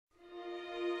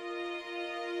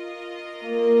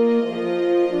Hello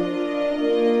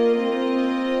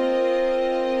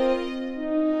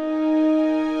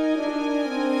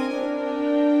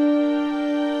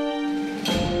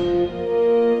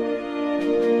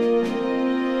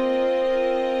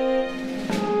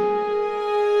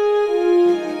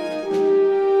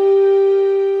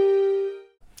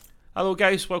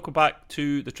guys, welcome back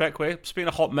to the Trekway. It's been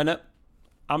a hot minute.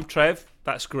 I'm Trev,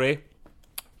 that's Gray.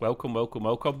 Welcome.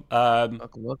 Welcome.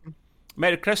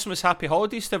 Merry Christmas, happy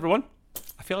holidays to everyone.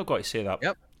 I feel I've got to say that.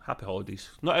 Yep. Happy holidays.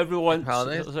 Not everyone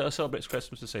Holidays. celebrates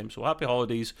Christmas the same, so happy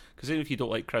holidays, because even if you don't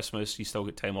like Christmas, you still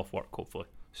get time off work, hopefully.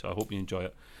 So I hope you enjoy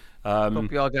it. Hope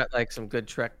you all got like some good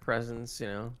Trek presents, you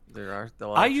know. There are a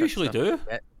lot I of Trek usually stuff.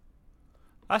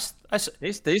 do.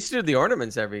 They used to do the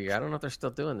ornaments every year. I don't know if they're still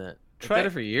doing that. They did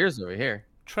it for years over here.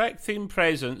 Trek themed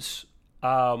presents.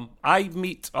 I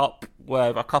meet up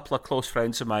with a couple of close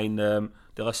friends of mine.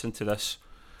 They listen to this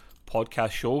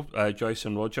podcast show, Joyce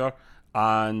and Roger,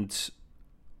 and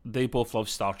they both love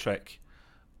Star Trek.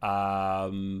 My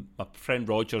friend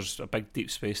Roger's a big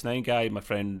Deep Space Nine guy. My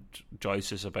friend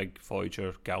Joyce is a big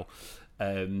Voyager gal.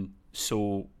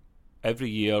 So every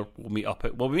year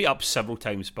we'll meet up several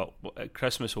times, but at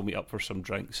Christmas we'll meet up for some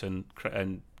drinks and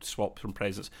swap some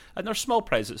presents. And they're small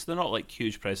presents; they're not like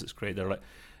huge presents. Great, they're like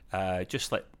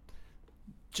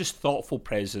just thoughtful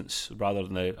presents rather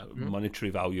than the monetary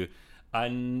value.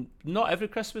 And not every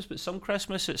Christmas, but some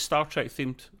Christmas it's Star Trek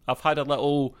themed. I've had a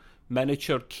little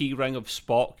miniature key ring of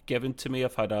Spock given to me.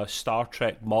 I've had a Star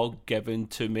Trek mug given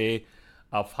to me.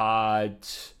 I've got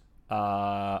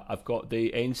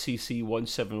the NCC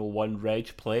 1701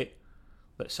 reg plate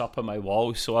that's up on my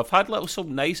wall. So I've had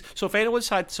some nice. So if anyone's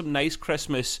had some nice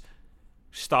Christmas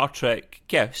Star Trek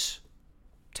gifts,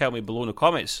 tell me below in the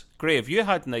comments. Gray, have you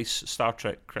had nice Star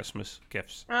Trek Christmas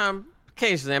gifts?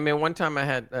 Occasionally. I mean, one time I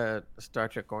had a Star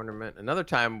Trek ornament. Another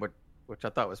time, which I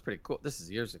thought was pretty cool. This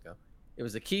is years ago. It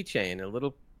was a keychain, a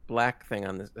little black thing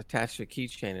attached to a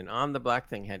keychain, and on the black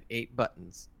thing had 8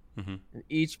 buttons. Mm-hmm. And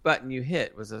each button you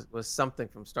hit was something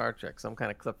from Star Trek, some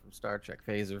kind of clip from Star Trek,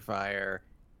 Phaser Fire,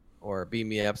 or Beam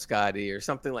Me Up, Scotty, or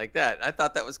something like that. I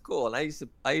thought that was cool, and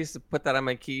I used to put that on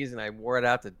my keys, and I wore it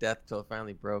out to death till it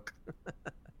finally broke.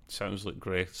 Sounds like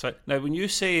great. So now, when you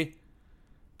say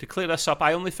to clear this up,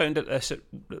 I only found out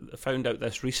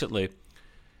this recently.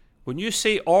 When you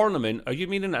say ornament, are you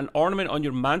meaning an ornament on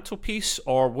your mantelpiece,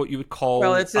 or what you would call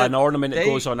an ornament that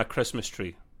goes on a Christmas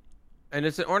tree? And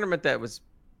it's an ornament that was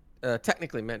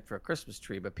technically meant for a Christmas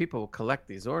tree, but people will collect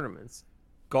these ornaments.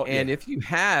 And if you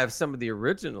have some of the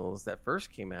originals that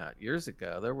first came out years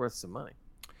ago, they're worth some money.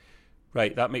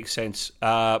 Right, that makes sense.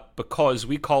 Because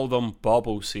we call them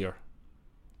baubles here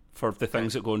for the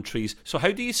things that go on trees. So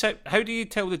how do you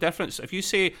tell the difference? If you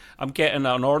say I'm getting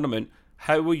an ornament,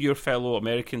 how will your fellow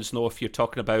Americans know if you're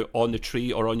talking about on the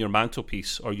tree or on your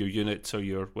mantelpiece or your units or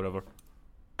your whatever?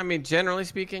 I mean, generally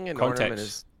speaking, an Context.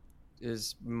 Ornament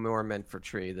is more meant for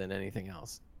tree than anything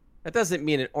else. That doesn't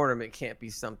mean an ornament can't be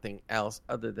something else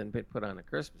other than put on a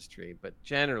Christmas tree. But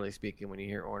generally speaking, when you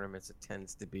hear ornaments, it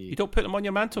tends to be... You don't put them on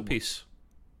your mantelpiece?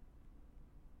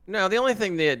 No, the only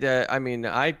thing that,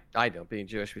 I don't, being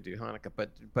Jewish, we do Hanukkah.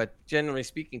 But generally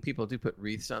speaking, people do put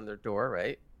wreaths on their door,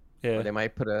 right? Yeah. Or they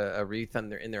might put a wreath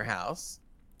in their house.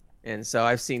 And so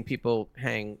I've seen people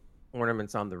hang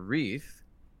ornaments on the wreath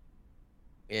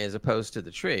as opposed to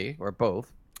the tree, or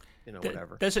both.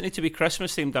 Whatever. Does it need to be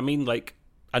Christmas themed? I mean, like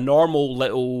a normal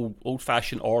little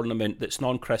old-fashioned ornament that's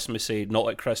non-Christmassy, not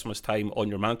at Christmas time, on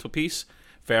your mantelpiece,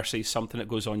 versus something that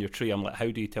goes on your tree. I'm like, how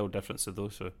do you tell the difference of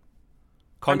those two?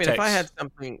 Context. I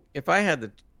mean, if I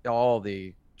had all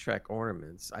the Trek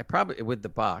ornaments, I probably, with the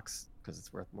box, because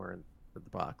it's worth more with the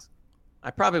box,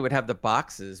 I probably would have the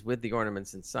boxes with the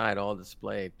ornaments inside all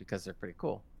displayed because they're pretty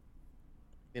cool.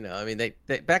 I mean, they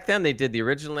back then they did the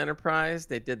original Enterprise,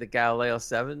 they did the Galileo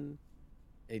 7,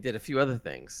 they did a few other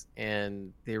things,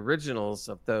 and the originals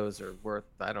of those are worth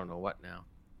I don't know what now,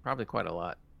 probably quite a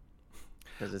lot,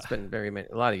 because it's been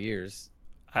a lot of years.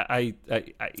 I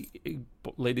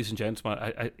ladies and gentlemen,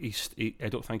 I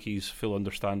don't think he's fully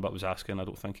understand what I was asking. I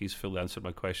don't think he's fully answered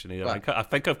my question either. I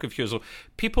think I've confused them.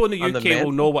 People in the UK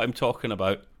will know what I'm talking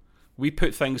about. We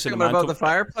put things in the mantle. About the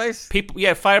fireplace?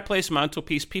 Fireplace,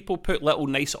 mantelpiece. People put little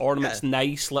nice ornaments,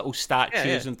 nice little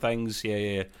statues and things.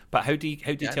 Yeah. But how do you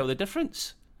tell the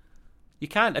difference? You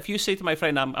can't. If you say to my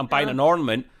friend, I'm buying an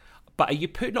ornament, but are you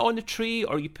putting it on the tree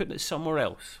or are you putting it somewhere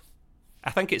else?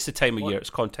 I think it's the time of year. It's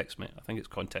context, mate. I think it's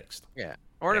context. Yeah.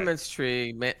 Ornaments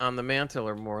tree on the mantle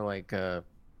are more like, I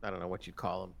don't know what you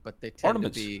call them, but they tend to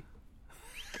be...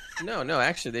 No,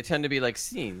 actually, they tend to be like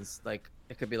scenes. Like,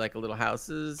 it could be like little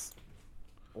houses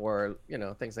or,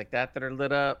 things like that are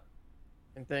lit up.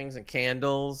 and things and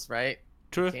candles, right?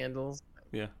 True. Candles.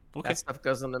 Yeah. Okay. That stuff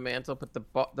goes on the mantle, but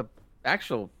the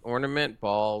actual ornament,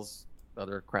 balls,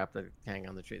 other crap that hang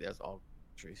on the tree, that's all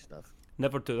tree stuff.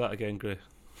 Never do that again, Gray.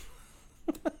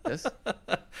 This?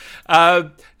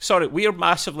 Sorry, we are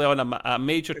massively on a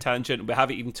major tangent. We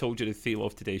haven't even told you the theme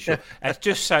of today's show. It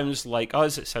just sounds like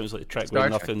us. It sounds like a trick where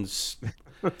nothing's.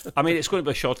 I mean, it's going to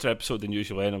be a shorter episode than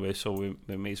usual anyway, so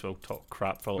we may as well talk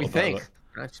crap for a little bit. We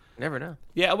think. Never know.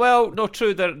 Yeah, well, no,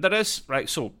 true. There is, right,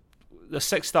 so there's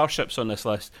 6 starships on this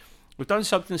list. We've done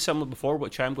something similar before,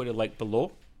 which I'm going to link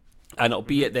below, and it'll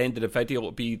be at the end of the video.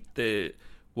 It'll be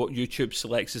what YouTube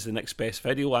selects as the next best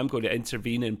video. I'm going to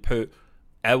intervene and put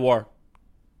our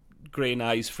Gray and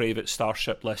I's favourite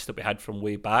starship list that we had from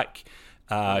way back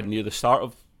near the start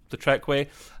of the Trekway.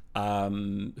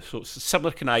 So it's a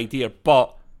similar kind of idea,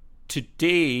 but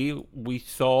today we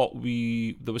thought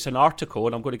there was an article,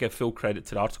 and I'm going to give full credit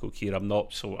to the article here. I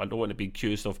don't want to be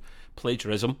accused of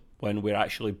plagiarism when we're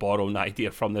actually borrowing that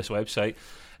idea from this website.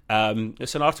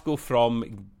 It's an article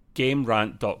from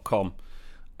GameRant.com.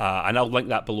 And I'll link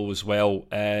that below as well.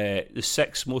 The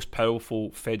 6 most powerful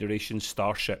Federation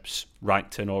starships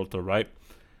ranked in order, right?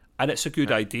 And it's a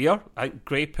good idea. I think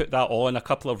Gray put that on a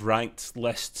couple of ranked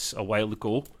lists a while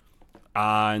ago,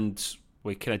 and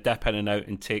we kind of dip in and out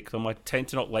and take them. I tend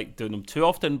to not like doing them too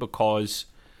often because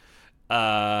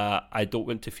I don't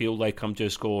want to feel like I'm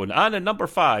just going, and a number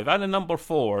 5, and a number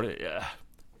 4.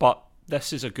 But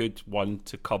this is a good one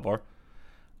to cover.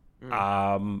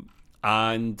 And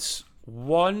actually,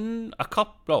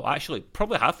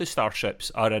 probably half the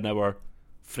starships are in our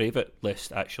favourite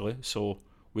list, actually. So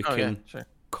we can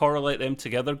correlate them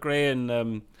together, Gray,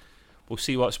 and we'll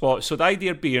see what's what. So the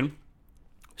idea being,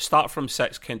 start from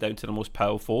 6, count down to the most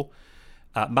powerful.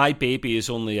 My baby is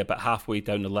only about halfway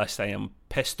down the list. I am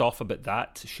pissed off about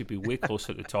that. It should be way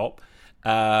closer to the top.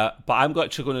 But I'm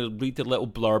actually going to read a little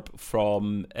blurb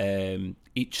from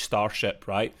each starship,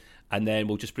 right? And then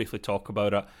we'll just briefly talk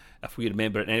about it. If we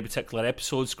remember it in any particular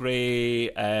episodes, Gray,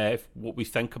 what we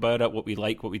think about it, what we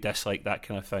like, what we dislike, that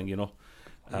kind of thing, you know.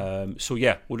 So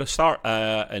yeah, we'll just start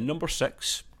at number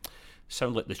 6.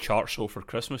 Sound like the chart show for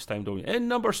Christmas time, don't we? In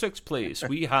number 6 place,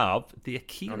 we have the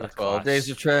Akira class. 12 Days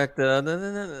of Trek.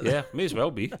 Yeah, may as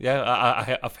well be.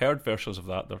 Yeah, I've heard versions of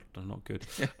that. They're not good.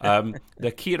 The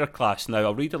Akira class. Now,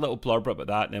 I'll read a little blurb about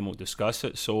that and then we'll discuss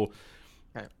it. So,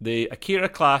 the Akira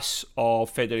class of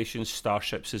Federation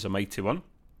starships is a mighty one.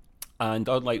 And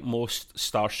unlike most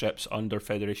starships under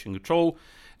Federation control,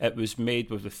 it was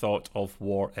made with the thought of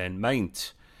war in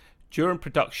mind. During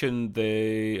production,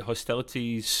 the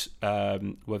hostilities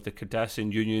with the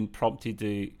Cardassian Union prompted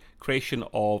the creation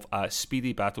of a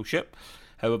speedy battleship.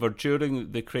 However,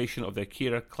 during the creation of the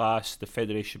Akira class, the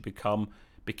Federation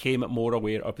became more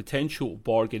aware of potential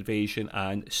Borg invasion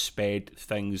and sped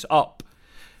things up.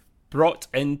 Brought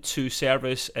into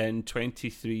service in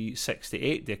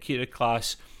 2368, the Akira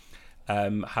class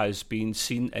has been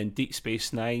seen in Deep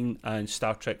Space Nine and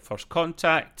Star Trek First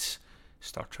Contact.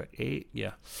 Star Trek 8,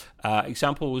 yeah.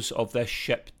 Examples of this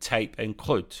ship type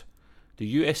include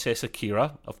the USS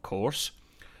Akira, of course,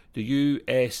 the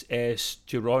USS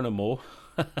Geronimo.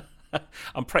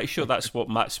 I'm pretty sure that's what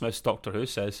Matt Smith's Doctor Who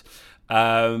says.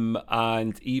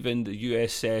 And even the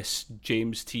USS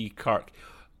James T. Kirk.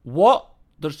 What?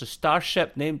 There's a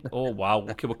starship named... Oh, wow.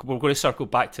 Okay, we're going to circle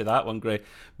back to that one, Gray.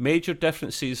 Major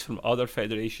differences from other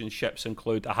Federation ships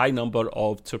include a high number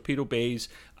of torpedo bays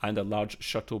and a large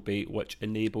shuttle bay, which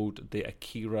enabled the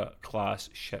Akira-class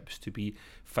ships to be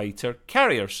fighter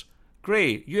carriers.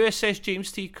 Gray, USS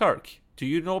James T. Kirk. Do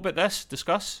you know about this?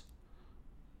 Discuss.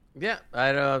 Yeah,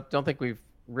 I don't think we've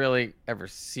really ever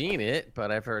seen it,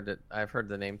 but I've heard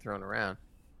the name thrown around.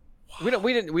 Wow.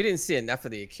 We didn't see enough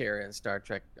of the Akira in Star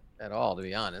Trek at all, to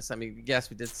be honest. I mean,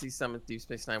 yes, we did see some in Deep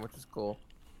Space Nine, which was cool,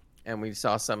 and we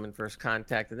saw some in First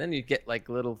Contact, and then you get like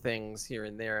little things here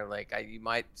and there, like you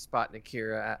might spot an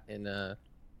Akira in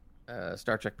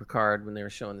Star Trek Picard when they were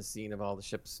showing the scene of all the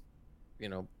ships,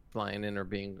 flying in or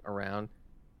being around.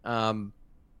 I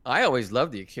always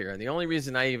loved the Akira, and the only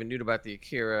reason I even knew about the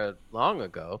Akira long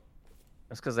ago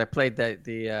was because I played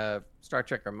the Star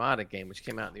Trek Armada game, which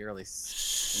came out in the early...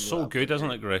 So good,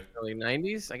 isn't it, Gray? Early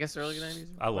 90s? I guess early 90s?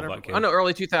 I love that game. Oh, no,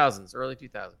 early 2000s.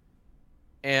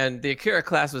 And the Akira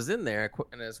class was in there,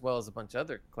 and as well as a bunch of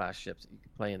other class ships that you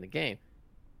could play in the game.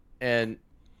 And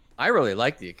I really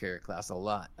like the Akira class a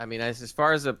lot. I mean, as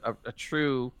far as a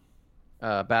true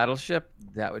battleship,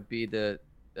 that would be that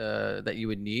you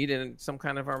would need in some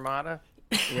kind of armada.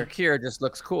 The Akira just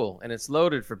looks cool, and it's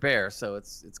loaded for bear, so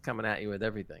it's coming at you with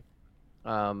everything.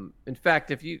 In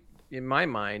fact, in my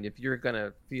mind, if you're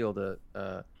gonna field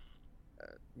a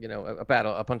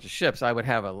a bunch of ships, I would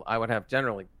have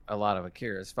generally a lot of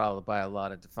Akiras followed by a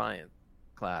lot of Defiant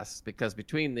class, because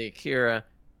between the Akira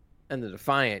and the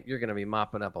Defiant, you're going to be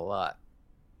mopping up a lot,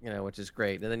 which is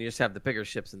great. And then you just have the bigger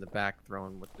ships in the back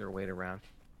throwing with their weight around.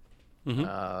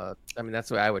 Mm-hmm. That's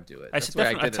the way I would do it. It's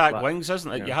different attack wings,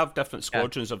 isn't it? You have different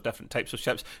squadrons of different types of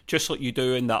ships, just like you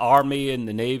do in the Army and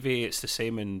the Navy. It's the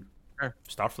same in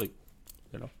Starfleet.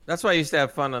 That's why I used to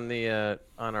have fun on the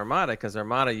on Armada, because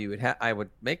Armada I would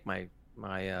make my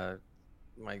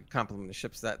complement of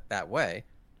ships that way,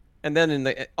 and then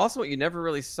also what you never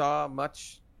really saw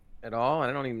much at all,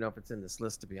 and I don't even know if it's in this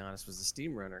list, to be honest, was the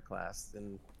Steam Runner class.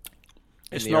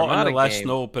 It's not on the list,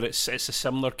 no, but it's a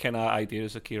similar kind of idea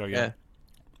as Akira. Yeah.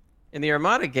 In the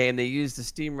Armada game, they used the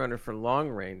Steam Runner for long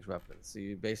range weapons, so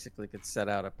you basically could set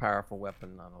out a powerful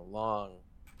weapon on a long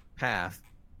path.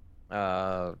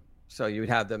 So you would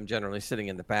have them generally sitting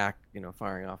in the back,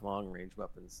 firing off long-range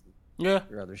weapons. Or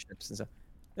other ships and stuff.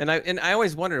 And I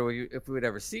always wondered if we would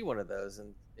ever see one of those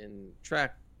in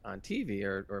Trek on TV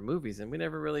or movies, and we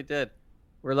never really did.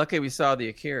 We're lucky we saw the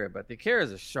Akira, but the Akira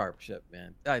is a sharp ship,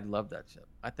 man. I love that ship.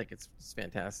 I think it's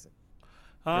fantastic.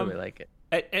 I really like it.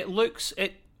 It looks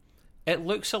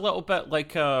a little bit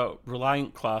like a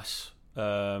Reliant class.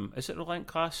 Is it Reliant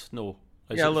class? No.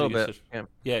 A little bit.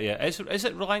 Yeah. Is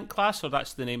it Reliant class, or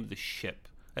that's the name of the ship?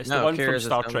 It's the one from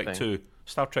Star Trek 2.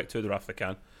 Star Trek 2, the Wrath of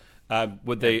Khan.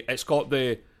 It's got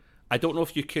the. I don't know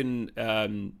if you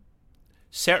can.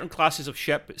 Certain classes of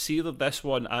ship, it's either this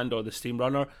one or the Steam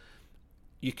Runner.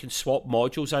 You can swap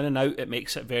modules in and out. It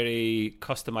makes it very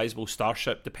customizable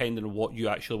starship depending on what you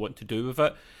actually want to do with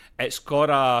it. It's got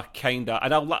a kind of,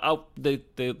 and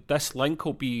this link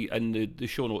will be in the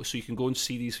show notes, so you can go and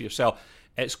see these for yourself.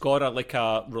 It's got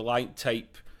a Reliant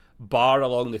type bar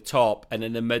along the top, and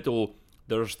in the middle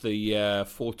there's the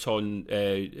photon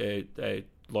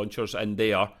launchers in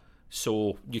there,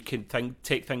 so you can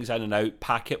take things in and out,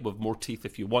 pack it with more teeth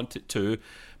if you want it to.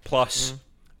 Plus,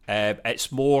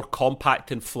 it's more compact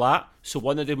and flat. So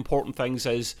one of the important things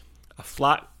is a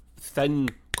flat, thin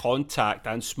contact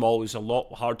and small is a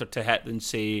lot harder to hit than,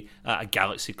 say, a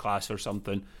Galaxy class or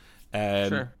something.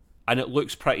 Sure. And it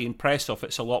looks pretty impressive.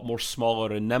 It's a lot more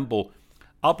smaller and nimble.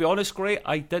 I'll be honest, Gray,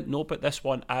 I didn't know about this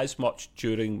one as much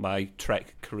during my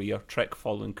Trek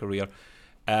following career.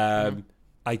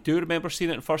 I do remember seeing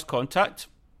it in First Contact,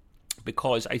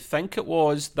 because I think it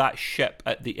was that ship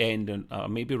at the end, and I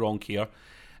may be wrong here,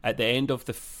 at the end of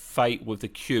the fight with the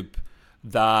cube,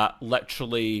 that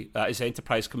literally, as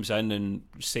Enterprise comes in and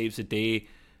saves the day,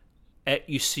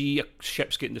 you see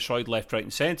ships getting destroyed left, right,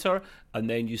 and centre, and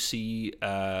then you see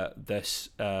this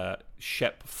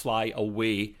ship fly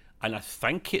away, and I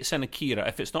think it's an Akira.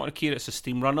 If it's not an Akira, it's a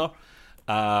Steam Runner,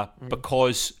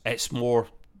 because it's more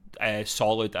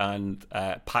solid and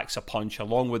packs a punch.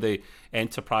 Along with the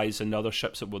Enterprise and the other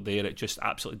ships that were there, it just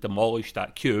absolutely demolished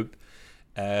that cube.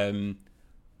 I'm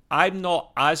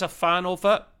not as a fan of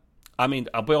it. I mean,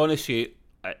 I'll be honest with you,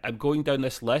 I'm going down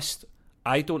this list.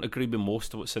 I don't agree with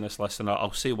most of what's in this list, and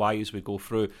I'll say why as we go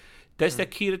through. Does the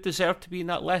Akira deserve to be in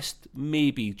that list?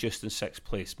 Maybe just in 6th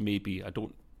place. Maybe. I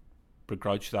don't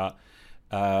begrudge that.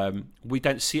 We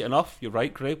didn't see it enough. You're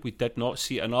right, Greg. We did not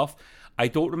see it enough. I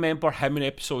don't remember how many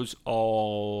episodes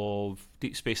of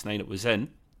Deep Space Nine it was in,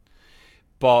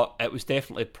 but it was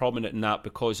definitely prominent in that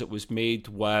because it was made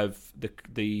with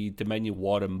the Dominion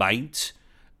War in mind.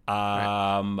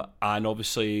 And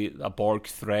obviously a Borg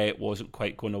threat wasn't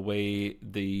quite going away.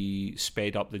 They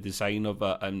sped up the design of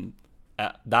it, and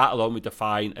that, along with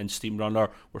Defiant and Steam Runner,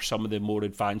 were some of the more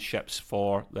advanced ships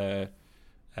for the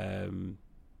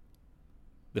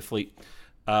fleet.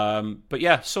 But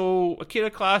yeah, so Akira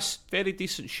class, very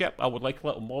decent ship. I would like a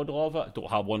little model of it. I don't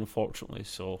have one, unfortunately.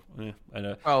 So yeah.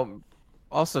 Well,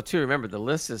 also too, remember the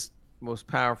list is most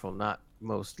powerful, not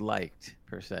most liked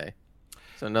per se.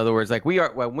 So in other words, like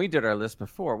when we did our list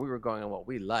before, we were going on what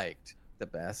we liked the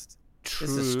best. True.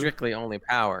 This is strictly only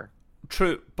power.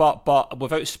 True, but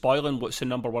without spoiling what's the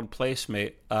number one place,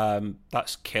 mate,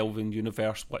 that's Kelvin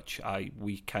Universe, which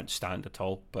we can't stand at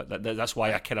all. But that's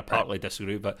why I kind of partly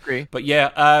disagree with it. Agree. But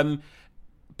yeah,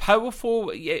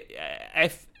 powerful. Yeah,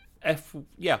 if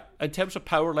in terms of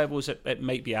power levels, it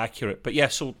might be accurate. But yeah,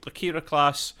 so Akira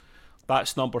class,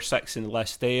 that's number 6 in the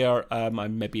list there.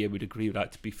 And maybe I would agree with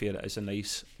that. To be fair, it is a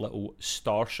nice little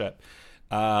starship.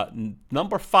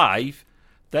 Number 5.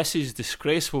 This is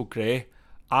disgraceful, Gray.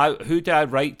 Who do I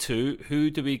write to? Who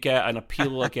do we get an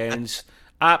appeal against?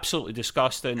 Absolutely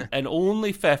disgusting. And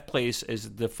only 5th place is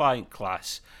the Defiant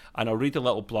class. And I'll read a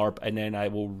little blurb, and then I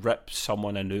will rip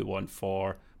someone a new one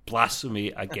for blasphemy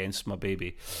against my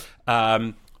baby.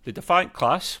 The Defiant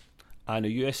class and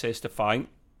the USS Defiant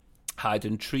had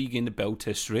intriguing build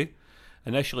history.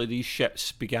 Initially, these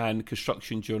ships began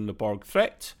construction during the Borg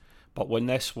threat, but when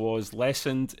this was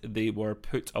lessened, they were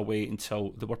put away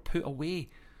until they were put away.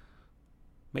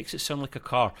 Makes it sound like a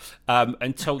car.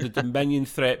 Until the Dominion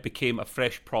threat became a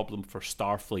fresh problem for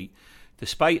Starfleet.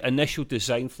 Despite initial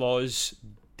design flaws,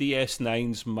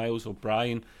 DS9's Miles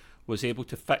O'Brien was able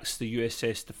to fix the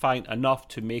USS Defiant enough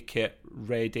to make it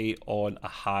ready on a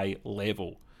high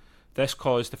level. This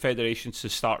caused the Federation to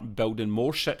start building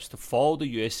more ships to follow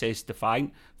the USS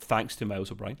Defiant, thanks to Miles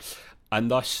O'Brien,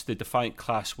 and thus the Defiant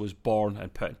class was born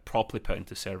and properly put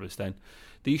into service then.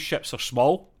 These ships are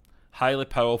small, highly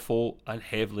powerful, and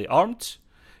heavily armed.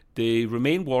 They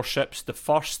remain warships, the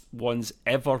first ones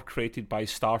ever created by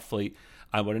Starfleet,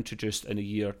 and were introduced in the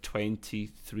year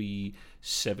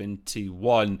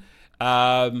 2371.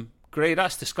 Great,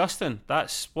 that's disgusting.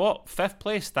 That's what? 5th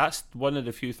place? That's one of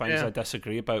the few things I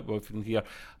disagree about with in here.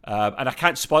 And I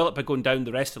can't spoil it by going down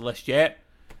the rest of the list yet.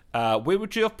 Where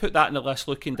would you have put that in the list,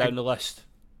 looking down the list?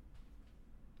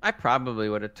 I probably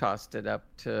would have tossed it up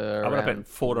to I would have been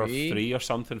 4 or 3. 3 or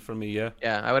something for me, yeah.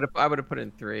 Yeah, I would have put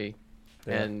in 3.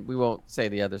 Yeah. And we won't say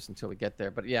the others until we get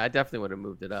there. But yeah, I definitely would have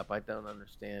moved it up. I don't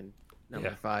understand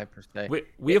number 5 per se.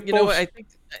 We have you know what, I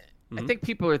think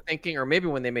people are thinking, or maybe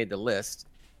when they made the list,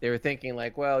 they were thinking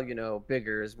like, well,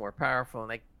 bigger is more powerful, and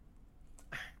like,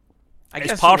 I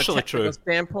guess partially from a technical true.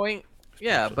 Standpoint,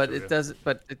 yeah, but true, it does.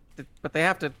 But they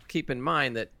have to keep in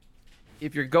mind that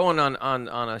if you're going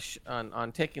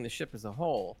on taking the ship as a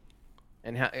whole,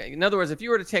 and in other words, if you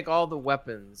were to take all the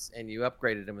weapons and you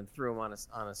upgraded them and threw them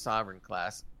on a Sovereign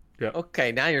class,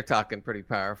 okay, now you're talking pretty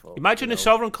powerful. Imagine a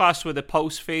Sovereign class with a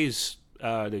pulse phase.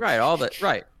 All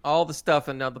the stuff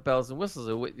and now the bells and whistles.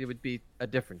 It would be a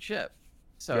different ship.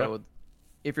 So,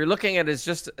 if you're looking at it as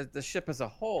just the ship as a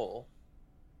whole,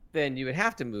 then you would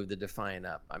have to move the Defiant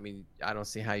up. I mean, I don't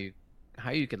see how you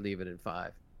could leave it in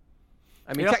 5.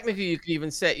 I mean, technically, you could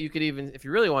even if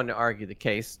you really wanted to argue the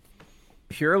case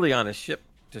purely on a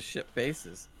ship-to-ship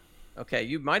basis, okay,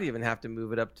 you might even have to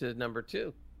move it up to number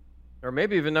 2, or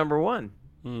maybe even number 1.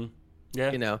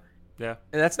 Yeah, yeah.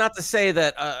 And that's not to say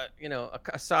that a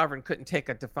Sovereign couldn't take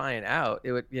a Defiant out.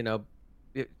 It would,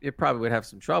 it probably would have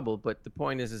some trouble, but the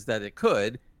point is that it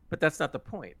could, but that's not the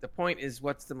point. The point is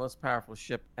what's the most powerful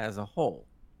ship as a whole.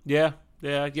 Yeah.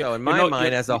 So in my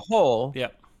mind, as a whole,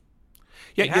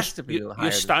 it has to be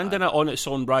you're standing it on its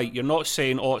own right. You're not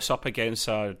saying, it's up against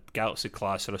a Galaxy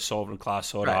class or a Sovereign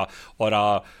class or a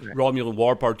Romulan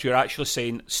Warbird. You're actually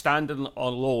saying, standing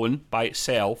alone by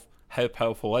itself, how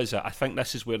powerful is it? I think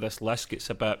this is where this list gets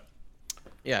a bit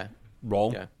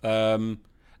wrong. Yeah.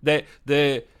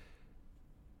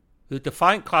 The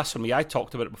Defiant class for me, I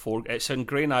talked about it before. It's in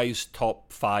Grey Eye's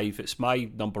top 5. It's my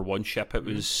number 1 ship. It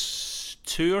was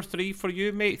 2 or 3 for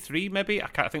you, mate. 3 maybe. I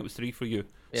think it was 3 for you.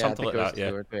 Something like that. Yeah.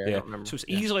 I don't remember. So it's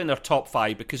easily in their top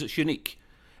 5 because it's unique.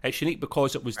 It's unique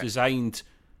because it was designed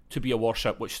to be a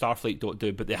warship, which Starfleet don't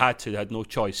do, but they had to. They had no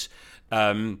choice.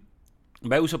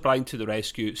 Miles O'Brien to the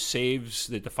rescue saves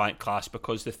the Defiant class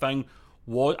because the thing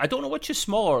was, I don't know which is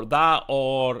smaller, that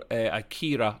or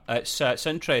Akira. It's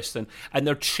interesting, and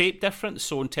they're shaped different.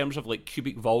 So in terms of like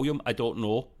cubic volume, I don't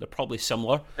know. They're probably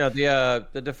similar. No,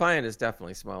 the Defiant is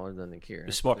definitely smaller than the Akira.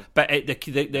 It's small, but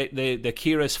the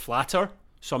Akira is flatter.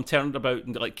 So I'm turning about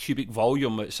like cubic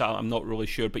volume. I'm not really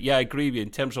sure, but yeah, I agree with you.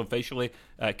 In terms of visually,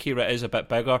 Kira is a bit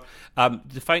bigger. The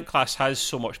Defiant class has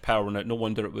so much power in it. No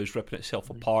wonder it was ripping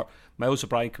itself apart. Miles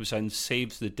O'Brien comes in,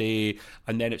 saves the day,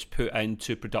 and then it's put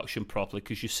into production properly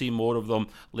because you see more of them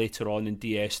later on in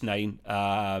DS9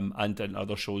 and in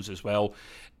other shows as well.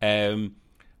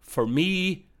 For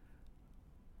me,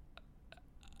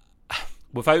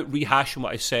 without rehashing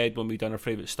what I said when we done our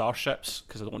favourite Starships,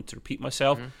 because I don't want to repeat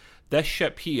myself. This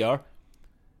ship here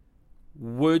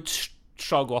would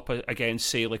struggle up against,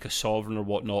 say, like a Sovereign or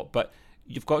whatnot, but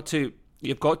you've got to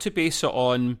base it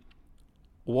on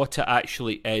what it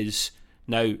actually is.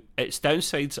 Now, its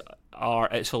downsides are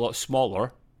it's a lot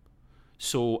smaller,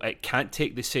 so it can't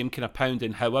take the same kind of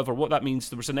pounding. However, what that means,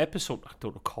 there was an episode, I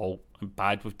don't recall, I'm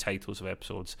bad with titles of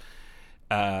episodes,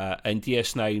 in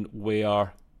DS9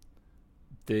 where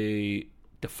the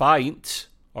Defiant,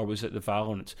 or was it the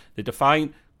Valiant? The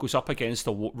Defiant goes up against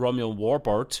a Romulan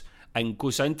Warbird and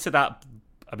goes into that.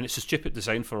 I mean, it's a stupid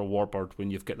design for a Warbird when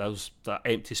you've got that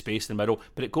empty space in the middle,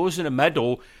 but it goes in the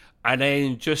middle and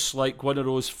then just like one of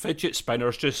those fidget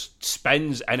spinners just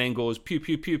spins and then goes pew,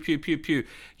 pew, pew, pew, pew, pew,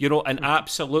 and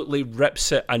absolutely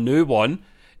rips it a new one,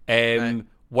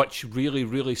 which really,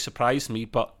 really surprised me.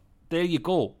 But there you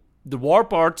go. The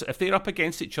Warbird, if they're up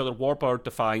against each other, Warbird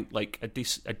Defiant, like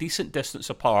a decent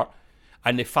distance apart,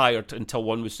 and they fired until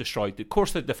one was destroyed. Of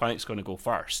course, the Defiant's going to go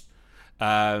first.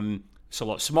 It's a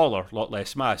lot smaller, a lot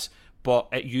less mass, but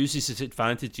it uses its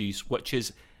advantages, which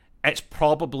is it's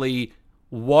probably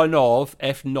one of,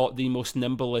 if not the most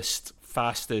nimblest,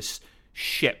 fastest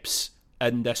ships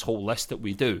in this whole list that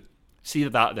we do. It's either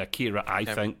that or the Akira, I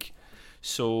think.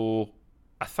 So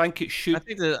I think it should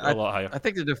be a lot higher. I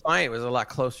think the Defiant was a lot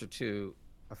closer to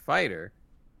a fighter.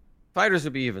 Fighters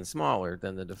would be even smaller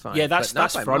than the Defiant. Yeah, that's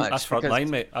front line,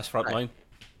 mate. That's front line.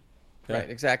 Yeah. Right,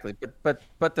 exactly. But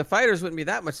the fighters wouldn't be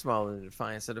that much smaller than the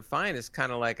Defiant. So the Defiant is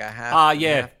kind of like a half.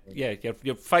 Yeah.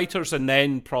 Your fighters and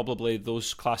then probably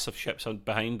those class of ships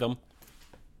behind them.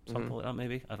 Something like that,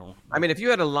 maybe. I don't know. I mean, if you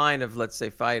had a line of, let's say,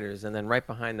 fighters, and then right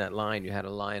behind that line you had a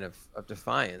line of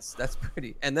Defiants, that's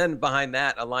pretty. And then behind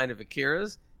that, a line of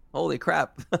Akiras. Holy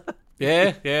crap!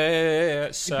 Yeah.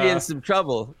 You'd be in some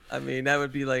trouble. I mean, that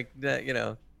would be like that,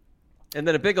 And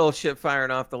then a big old ship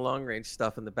firing off the long range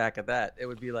stuff in the back of that. It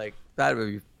would be like that would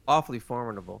be awfully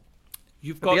formidable.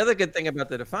 The other good thing about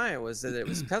the Defiant was that it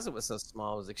was because it was so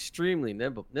small, it was extremely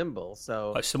nimble.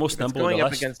 So it's the most nimble going in the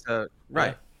up list. against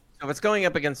right. So if it's going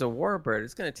up against a warbird,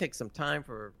 it's going to take some time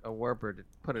for a warbird to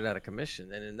put it out of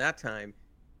commission, and in that time,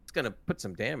 it's going to put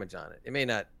some damage on it. It may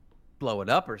not blow it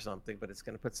up or something, but it's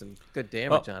going to put some good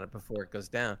damage on it before it goes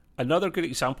down. Another good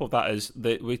example of that is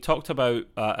that we talked about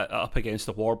up against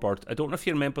the warbird. I don't know if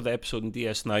you remember the episode in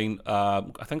DS9.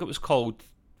 I think it was called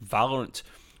Valorant,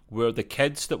 where the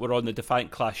kids that were on the Defiant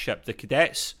class ship, the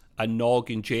cadets, and Nog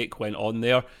and Jake went on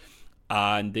there,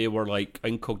 and they were like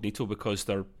incognito because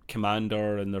their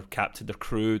commander and their captain, their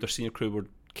crew, their senior crew were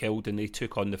killed, and they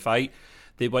took on the fight.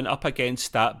 They went up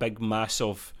against that big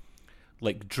massive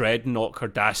like Dreadnought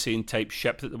Cardassian type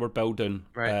ship that they were building,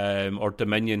 right. Or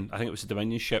Dominion. I think it was a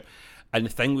Dominion ship, and the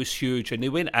thing was huge. And they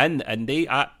went in and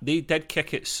they did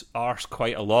kick its arse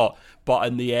quite a lot, but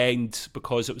in the end,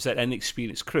 because it was an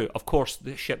inexperienced crew, of course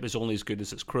the ship is only as good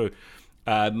as its crew.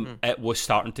 It was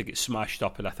starting to get smashed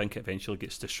up, and I think it eventually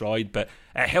gets destroyed. But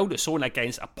it held its own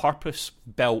against a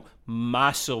purpose-built,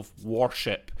 massive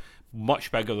warship,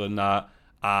 much bigger than that.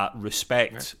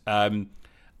 Respect, right.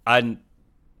 And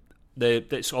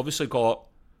it's obviously got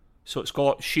it's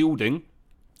got shielding.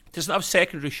 It doesn't have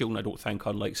secondary shielding, I don't think,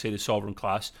 unlike say the Sovereign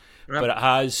class, but it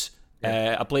has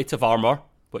ablative armor,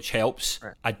 which helps.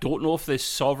 Right. I don't know if the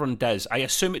Sovereign does. I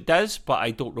assume it does, but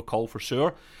I don't recall for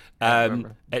sure.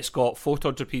 It's got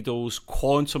photon torpedoes,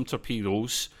 quantum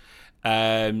torpedoes.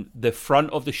 The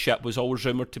front of the ship was always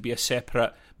rumoured to be a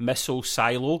separate missile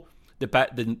silo. The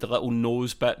little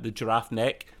nose bit, the giraffe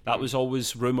neck, that was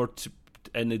always rumoured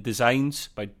in the designs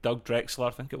by Doug Drexler,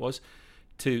 I think it was,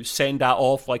 to send that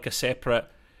off like a separate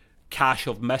cache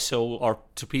of missile or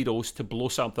torpedoes to blow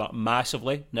something up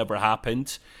massively. Never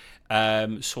happened.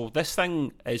 So this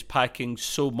thing is packing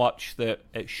so much that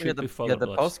it should be further. Yeah,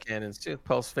 the pulse cannons too,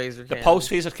 pulse phaser cannons. The pulse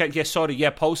phaser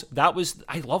cannon, pulse. That was,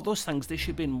 I love those things. They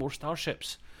should be in more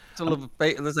Starships. It's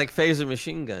like phaser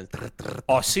machine guns.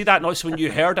 Oh, see that noise when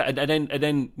you heard it, and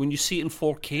then when you see it in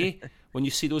 4K, when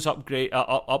you see those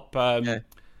upscaled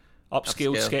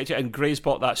sketches, and Gray's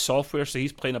bought that software, so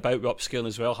he's playing about with upscaling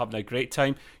as well, having a great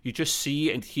time. You just see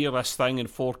and hear this thing in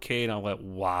 4K, and I'm like,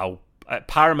 wow. At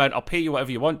Paramount, I'll pay you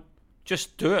whatever you want.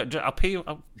 Just do it. I'll pay you.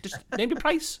 Just name your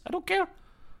price. I don't care.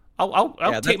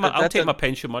 I'll take my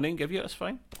pension money and give you it. It's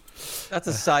fine. That's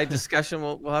a side discussion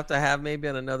we'll have to have maybe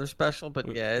on another special.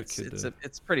 But yeah,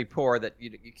 it's pretty poor that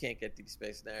you can't get Deep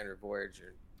Space Nine or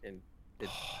Voyager in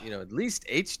at least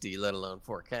HD, let alone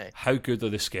 4K. How good are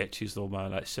the sketches though,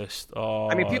 man? It's just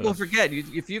I mean, people forget.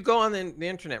 If you go on the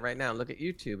internet right now and look at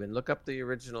YouTube and look up the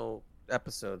original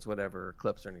episodes, whatever, or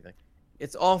clips or anything.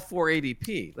 It's all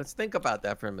 480p. Let's think about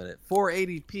that for a minute.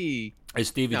 480p.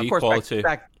 It's DVD quality.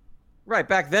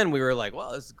 Back then we were like,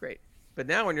 well, this is great. But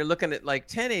now when you're looking at like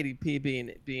 1080p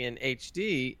being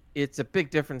HD, it's a big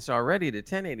difference already to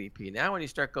 1080p. Now when you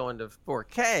start going to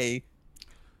 4K,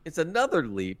 it's another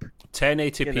leap.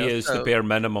 1080p is the bare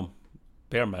minimum.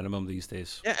 Bare minimum these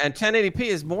days. Yeah, and 1080p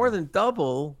is more than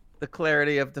double the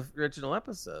clarity of the original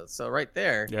episode. So right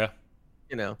there. Yeah.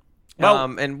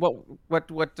 Well, and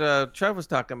what Trev was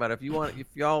talking about, if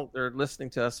y'all are listening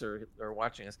to us or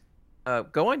watching us,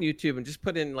 go on YouTube and just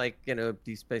put in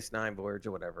Deep Space Nine, Voyager,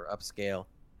 or whatever, upscale,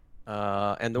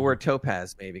 and the word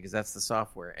Topaz maybe, because that's the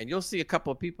software, and you'll see a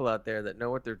couple of people out there that know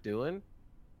what they're doing,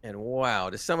 and wow,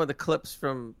 does some of the clips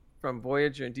from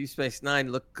Voyager and Deep Space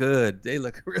Nine look good? They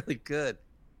look really good.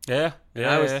 Yeah.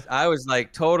 I was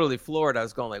like totally floored. I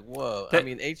was going like, whoa. I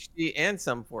mean, HD and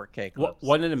some 4K clips.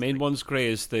 One of the main ones,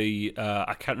 Gray, is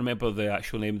I can't remember the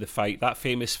actual name of the fight. That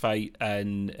famous fight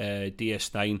in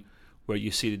DS9 where you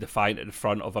see the Defiant at the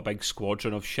front of a big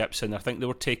squadron of ships, and I think they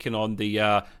were taking on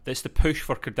that's the push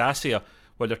for Cardassia,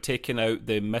 where they're taking out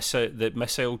the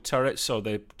missile turrets or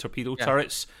the torpedo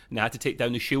turrets, and they had to take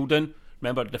down the shielding.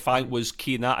 Remember, Defiant was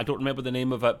key in that. I don't remember the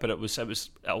name of it, but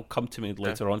it'll come to me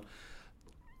later on.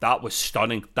 That was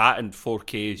stunning. That in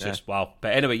 4K is just wow.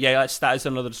 But anyway, that is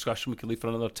another discussion we can leave for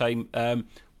another time.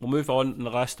 We'll move on in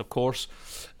the list, of course.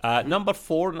 Number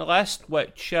 4 on the list,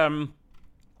 which I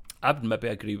would maybe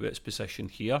agree with its position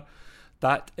here.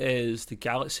 That is the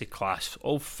Galaxy class.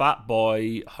 Oh, Fat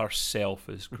Boy herself,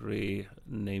 as Gray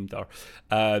named her.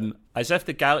 As if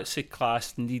the Galaxy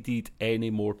class needed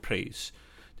any more praise.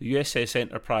 The USS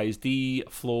Enterprise D,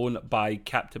 flown by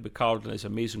Captain Picard and his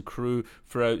amazing crew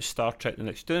throughout Star Trek The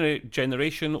Next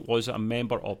Generation, was a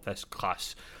member of this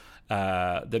class.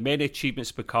 The many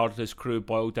achievements of Picard and his crew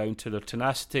boil down to their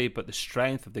tenacity, but the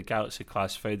strength of the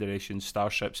Galaxy-class Federation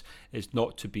starships is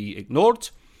not to be ignored.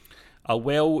 A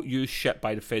well-used ship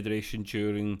by the Federation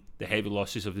during the heavy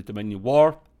losses of the Dominion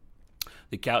War,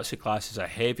 the Galaxy-class is a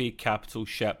heavy capital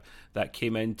ship that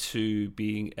came into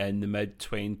being in the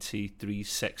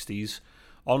mid-2360s.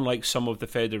 Unlike some of the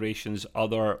Federation's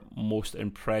other most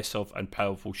impressive and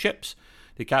powerful ships,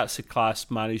 the Galaxy-class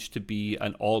managed to be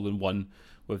an all-in-one,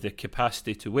 with the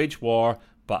capacity to wage war,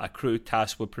 but a crew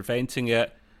tasked with preventing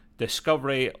it.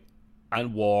 Discovery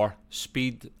and war,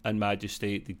 speed and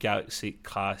majesty, the Galaxy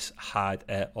class had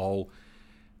it all.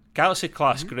 Galaxy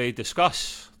class, Gray,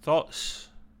 discuss. Thoughts?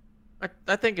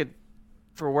 I think it,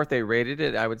 for what they rated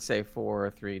it, I would say 4 or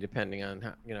 3, depending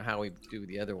on how we do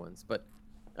the other ones. But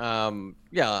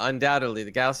undoubtedly,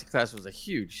 the Galaxy class was a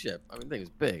huge ship. I mean, the thing was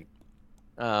big.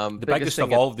 The biggest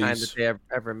of all these that they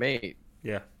ever made.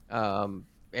 Yeah.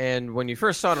 And when you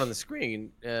first saw it on the screen,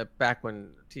 back when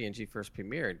TNG first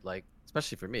premiered, like,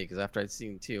 especially for me, because after I'd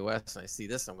seen TOS and I see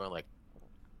this, I'm going like,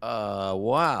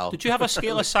 wow. Did you have a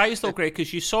scale of size though, Greg?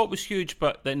 Because you saw it was huge,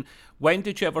 but then when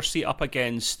did you ever see it up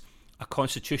against a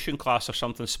Constitution class or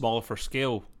something smaller for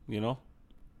scale?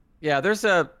 Yeah, there's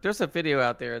a video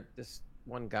out there. This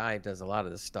one guy does a lot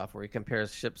of this stuff where he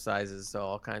compares ship sizes, so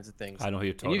all kinds of things. I know who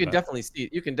you're talking and you can about.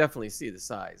 definitely see the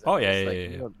size. Oh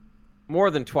yeah.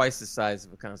 More than twice the size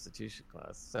of a Constitution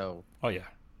class. So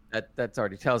that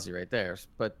already tells you right there.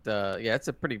 But it's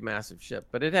a pretty massive ship.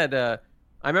 But it had I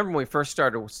remember when we first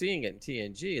started seeing it in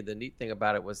TNG, the neat thing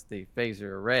about it was the phaser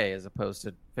array as opposed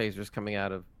to phasers coming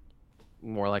out of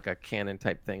more like a cannon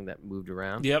type thing that moved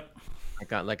around. Yep.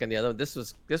 Like in the other, this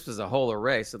was a whole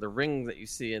array. So the ring that you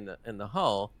see in the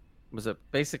hull was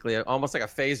basically almost like a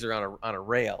phaser on a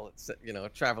rail. It's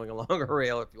traveling along a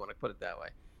rail, if you want to put it that way.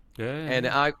 Yeah. And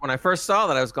when I first saw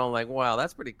that, I was going like, wow,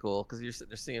 that's pretty cool, because you're sitting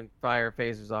there seeing fire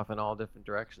phasers off in all different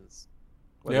directions,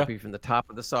 whether it be from the top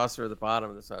of the saucer or the bottom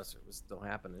of the saucer. It was still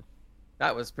happening.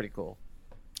 That was pretty cool.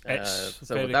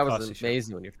 So that was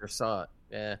amazing when you first saw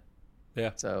it.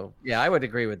 Yeah. So I would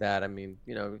agree with that. I mean,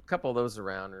 a couple of those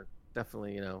around are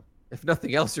definitely, if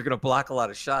nothing else, you're going to block a lot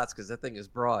of shots because that thing is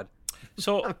broad.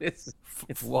 So I mean,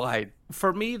 it's wide.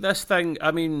 For me, this thing,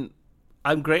 I mean,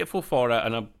 I'm grateful for it,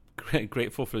 and I'm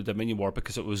grateful for the Dominion War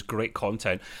because it was great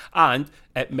content, and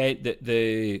it meant that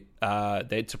the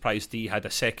Enterprise D had a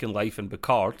second life in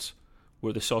Picard,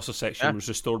 where the saucer section was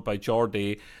restored by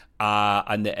Geordi,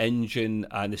 and the engine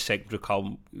and the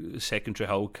secondary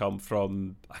hull come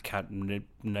from, I can't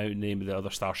now name the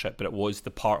other starship, but it was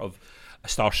the part of a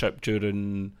starship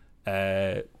during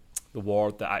the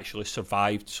war that actually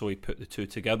survived, so he put the two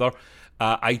together.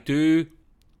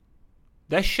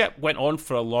 This ship went on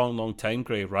for a long, long time,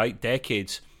 Gray, right?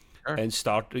 Decades. Sure. And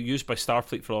used by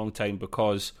Starfleet for a long time,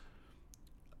 because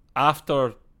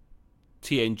after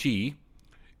TNG,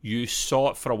 you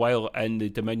saw it for a while in the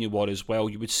Dominion War as well.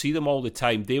 You would see them all the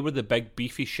time. They were the big,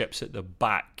 beefy ships at the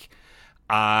back,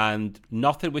 and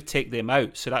nothing would take them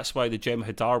out. So that's why the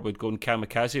Jem'Hadar would go on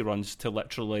kamikaze runs to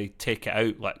literally take it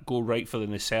out, like go right for the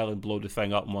nacelle and blow the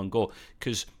thing up in one go.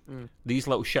 Because these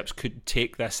little ships couldn't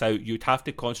take this out. You'd have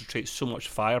to concentrate so much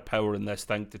firepower in this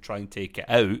thing to try and take it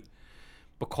out,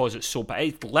 because it's so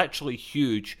big. It's literally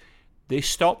huge. They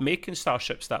stopped making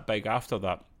starships that big after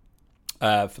that,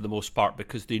 for the most part,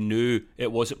 because they knew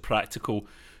it wasn't practical.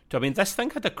 I mean, this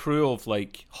thing had a crew of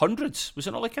like hundreds. Was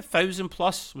it not like 1,000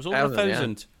 plus? It was over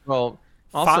 1,000. Yeah. Well,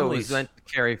 also families. It was meant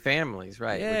to carry families,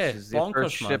 right? Yeah, which is the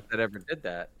first ship that ever did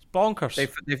that. It's bonkers.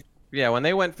 When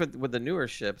they went with the newer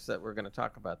ships that we're going to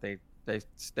talk about,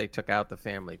 they took out the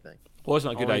family thing.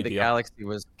 Wasn't a good idea. The Galaxy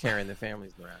was carrying the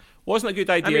families around. Wasn't a good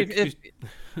idea.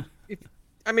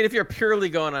 I mean, if you're purely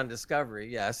going on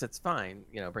Discovery, yes, it's fine.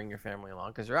 Bring your family along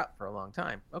because you're out for a long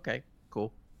time. Okay,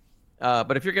 cool.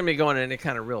 But if you're going to be going in any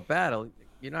kind of real battle,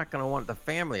 you're not going to want the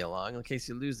family along in case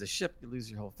you lose the ship. You lose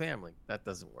your whole family. That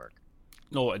doesn't work.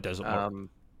 No, it doesn't work.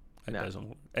 It No. doesn't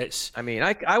work. It's. I mean,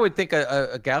 I would think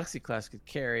a Galaxy class could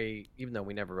carry, even though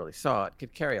we never really saw it,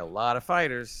 could carry a lot of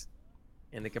fighters,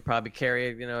 and it could probably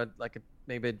carry,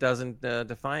 maybe a dozen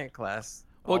Defiant class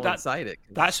all inside it.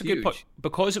 That's a good point.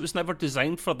 Because it was never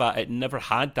designed for that, it never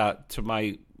had that, to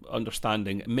my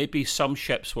understanding. Maybe some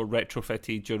ships were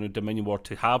retrofitted during the Dominion War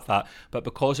to have that, but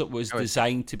because it was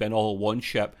designed to be an all-one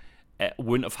ship, it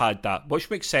wouldn't have had that,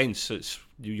 which makes sense.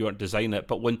 You weren't designing it.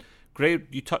 But when Gray,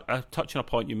 you touching on a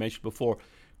point you mentioned before,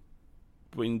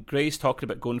 when Gray's talking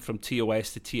about going from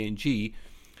TOS to TNG,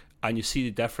 and you see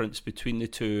the difference between the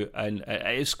two, and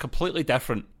it is completely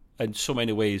different in so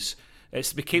many ways.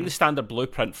 It became the standard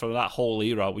blueprint for that whole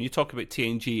era. When you talk about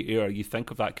TNG era, you think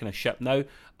of that kind of ship now,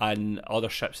 and other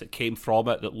ships that came from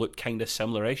it that looked kind of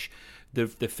similar-ish. The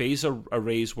phaser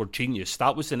arrays were genius.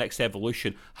 That was the next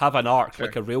evolution. Have an arc,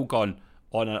 like a railgun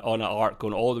on an arc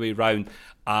going all the way around,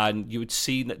 and you would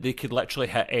see that they could literally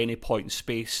hit any point in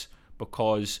space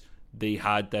because they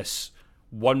had this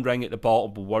one ring at the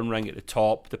bottom, one ring at the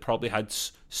top. They probably had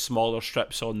smaller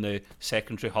strips on the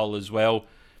secondary hull as well.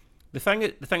 The thing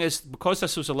is, because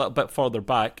this was a little bit further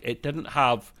back, it didn't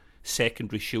have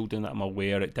secondary shielding that I'm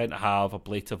aware. It didn't have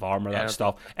ablative armour, that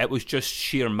stuff. It was just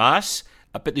sheer mass,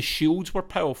 but the shields were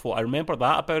powerful. I remember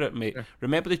that about it, mate.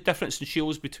 Remember the difference in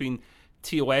shields between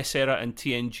TOS era and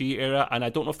TNG era, and I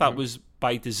don't know if that was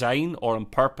by design or on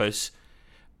purpose,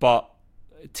 but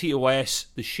TOS,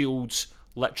 the shields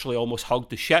literally almost hugged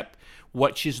the ship,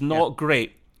 which is not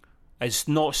great. It's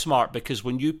not smart, because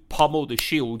when you pummel the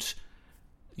shields,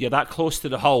 you're that close to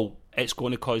the hull, it's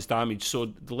going to cause damage.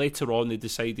 So later on, they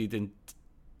decided in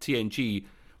TNG,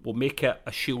 we'll make it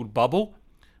a shield bubble,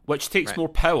 which takes more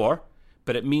power,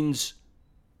 but it means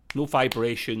no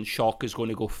vibration, shock is going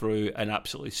to go through and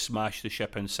absolutely smash the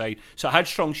ship inside. So it had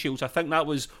strong shields. I think that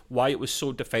was why it was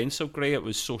so defensive, Gray. It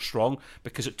was so strong,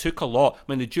 because it took a lot.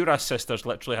 I mean, the Duras sisters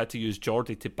literally had to use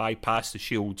Geordi to bypass the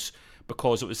shields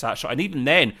because it was that strong. And even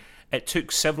then, it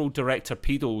took several direct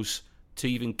torpedoes to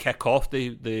even kick off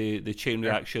the chain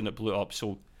reaction that blew up.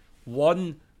 So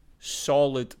one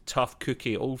solid, tough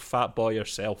cookie, old fat boy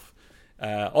yourself.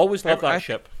 Always loved that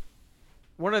ship.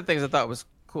 One of the things I thought was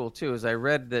cool too is I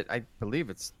read that, I believe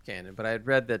it's canon, but I had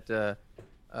read that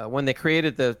when they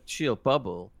created the shield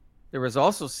bubble, there was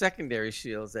also secondary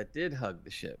shields that did hug the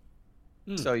ship.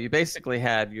 So you basically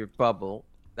had your bubble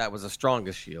that was the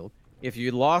strongest shield. If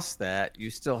you lost that, you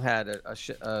still had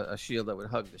a shield that would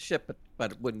hug the ship,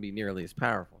 but it wouldn't be nearly as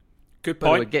powerful. Good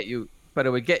point. But it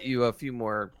would get you a few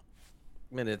more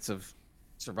minutes of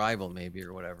survival, maybe,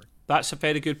 or whatever. That's a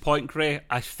very good point, Gray.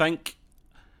 I think,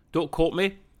 don't quote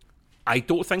me, I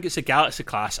don't think it's a Galaxy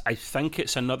class. I think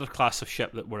it's another class of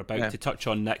ship that we're about to touch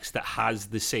on next that has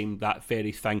that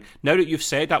very thing. Now that you've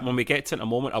said that, when we get to it in a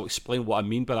moment, I'll explain what I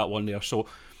mean by that one there. So,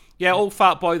 yeah, old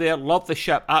fat boy there, love the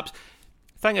ship.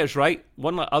 Thing is, right,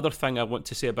 one other thing I want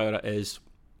to say about it is,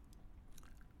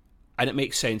 and it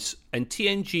makes sense, in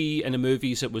TNG in the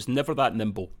movies it was never that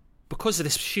nimble. Because of the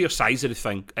sheer size of the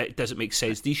thing, it doesn't make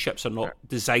sense. These ships are not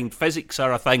designed, physics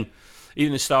are a thing.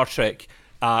 Even in Star Trek,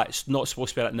 it's not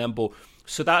supposed to be that nimble.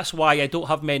 So that's why I don't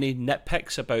have many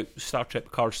nitpicks about Star Trek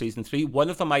Picard Season 3. One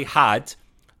of them I had,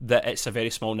 that it's a very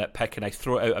small nitpick, and I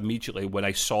threw it out immediately when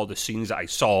I saw the scenes that I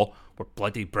saw were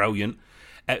bloody brilliant.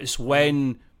 It's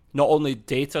when not only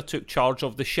Data took charge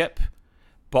of the ship,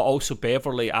 but also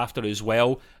Beverly after as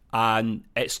well, and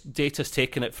it's Data's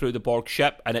taking it through the Borg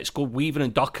ship, and it's going weaving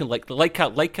and ducking like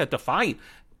a Defiant,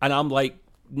 and I'm like,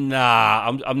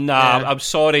 nah, I'm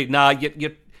sorry, nah.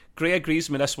 Gray agrees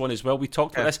with this one as well. We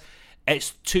talked about this.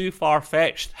 It's too far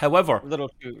fetched. However, a little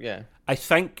too, I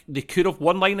think they could have,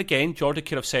 one line again, Geordi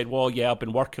could have said, well, yeah, I've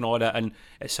been working on it, and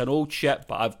it's an old ship,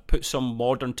 but I've put some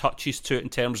modern touches to it in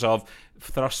terms of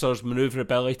thrusters,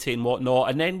 manoeuvrability and whatnot,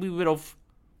 and then we would have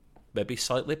maybe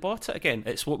slightly bought it again.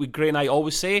 It's what Gray and I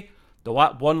always say, the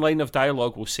one line of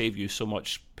dialogue will save you so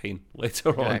much pain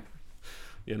later on.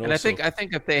 You know, and I think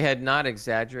if they had not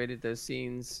exaggerated those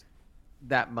scenes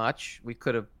that much, we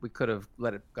could have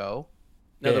let it go.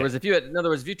 In other words,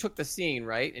 if you took the scene,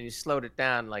 right, and you slowed it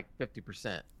down like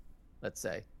 50%, let's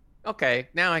say, okay,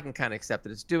 now I can kind of accept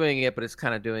it. It's doing it, but it's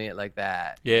kind of doing it like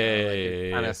that.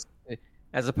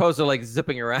 As opposed to like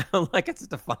zipping around like it's a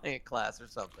Defiant class or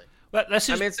something. But it's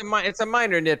a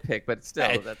minor nitpick, but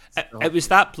still, it was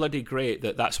that bloody great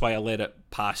that's why I let it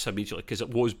pass immediately, because it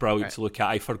was brilliant to look at.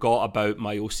 I forgot about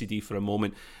my OCD for a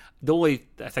moment. I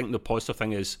think the positive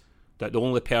thing is that the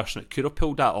only person that could have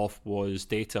pulled that off was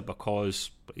Data, because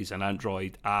he's an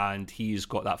android, and he's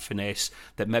got that finesse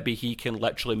that maybe he can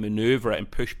literally maneuver it and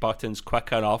push buttons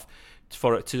quick enough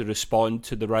for it to respond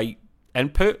to the right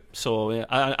input. So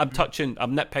I'm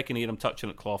nitpicking here. I'm touching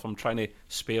at cloth. I'm trying to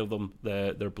spare them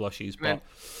their blushes. But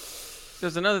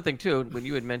there's another thing too. When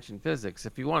you had mentioned physics,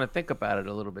 if you want to think about it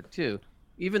a little bit too,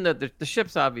 even though the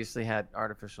ships obviously had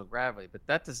artificial gravity, but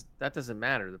that doesn't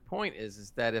matter. The point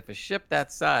is that if a ship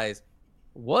that size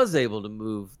was able to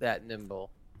move that nimble,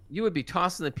 you would be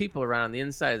tossing the people around on the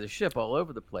inside of the ship all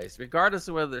over the place, regardless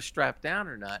of whether they're strapped down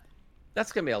or not.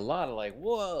 That's gonna be a lot of like,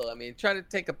 whoa! I mean, try to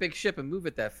take a big ship and move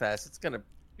it that fast.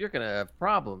 You're gonna have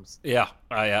problems. Yeah,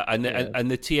 and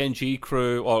the TNG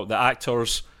crew or the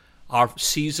actors are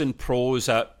seasoned pros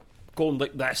at going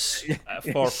like this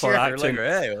for acting, like,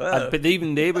 hey, but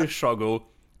even they would struggle.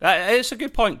 It's a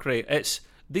good point, Gray. It's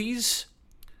these.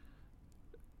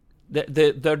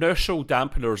 The inertial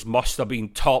dampeners must have been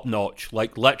top notch,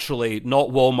 like literally not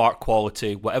Walmart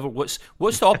quality. Whatever. What's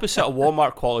the opposite of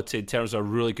Walmart quality in terms of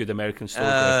really good American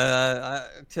store?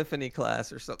 Tiffany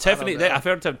class or something. Tiffany. I've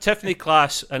heard of Tiffany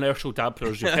class inertial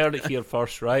dampeners. You've heard it here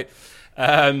first, right?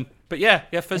 But yeah,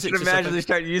 physics. I can imagine they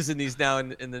start using these now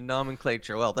in the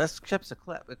nomenclature. Well, this ship's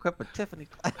equipped with Tiffany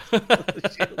class.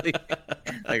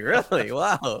 Like really?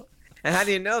 Wow. And how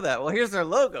do you know that? Well, here's their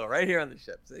logo right here on the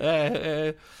ship.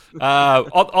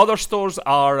 Other stores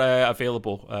are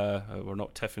available. We're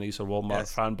not Tiffany's or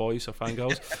Walmart fanboys or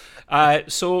fangirls.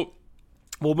 So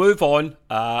we'll move on.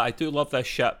 I do love this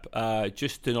ship.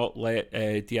 Just do not let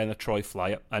Deanna Troi fly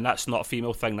it. And that's not a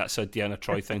female thing. That's a Deanna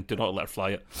Troi thing. Do not let her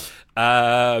fly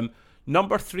it.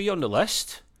 Number 3 on the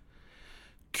list.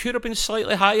 Could have been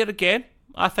slightly higher again.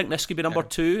 I think this could be number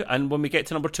 2, and when we get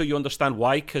to number 2, you understand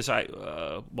why. Because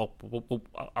I'll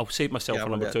save myself for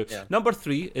number 2. Yeah. Number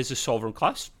 3 is the Sovereign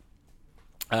class.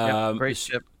 Great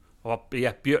ship. Well,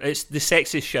 yeah, it's the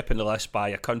sexiest ship in the list by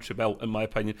a country mile, in my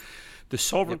opinion. The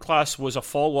Sovereign class was a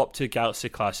follow-up to the Galaxy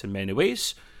class in many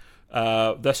ways.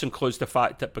 This includes the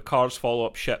fact that Picard's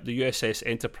follow-up ship, the USS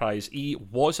Enterprise E,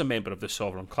 was a member of the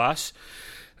Sovereign class.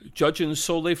 Judging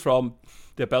solely from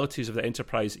the abilities of the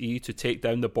Enterprise E to take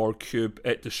down the Borg cube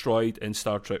it destroyed in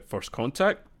Star Trek First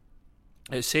Contact,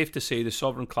 it's safe to say the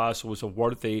Sovereign class was a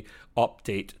worthy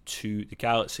update to the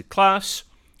Galaxy class.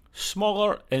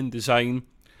 Smaller in design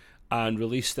and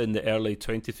released in the early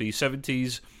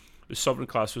 2370s, the Sovereign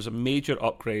class was a major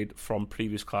upgrade from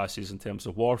previous classes in terms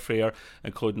of warfare,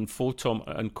 including photon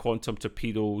and quantum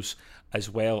torpedoes, as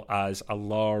well as a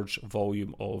large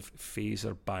volume of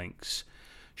phaser banks.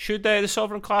 Should the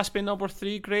Sovereign class be number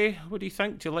 3, Gray? What do you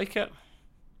think? Do you like it?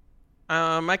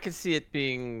 I could see it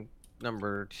being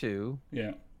number 2.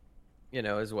 Yeah.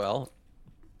 As well.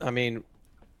 I mean,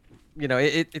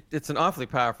 it's an awfully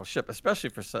powerful ship, especially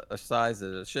for a size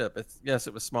of the ship.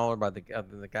 It was smaller than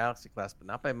the Galaxy class, but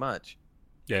not by much.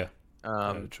 Yeah.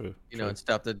 True. And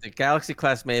stuff. The Galaxy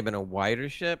class may have been a wider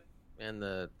ship, and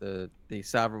the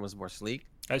Sovereign was more sleek.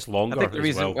 It's longer. I think the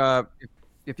reason,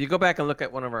 if you go back and look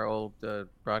at one of our old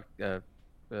podcast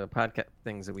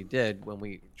things that we did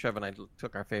when Trevor and I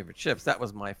took our favorite ships, that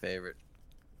was my favorite.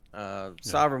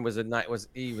 Sovereign was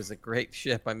a great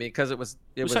ship. I mean, because it was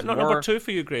that not number 2 for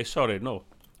you, Grace? Sorry, no,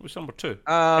 it was number 2. No,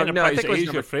 I think it was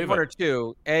number your favorite. 1 or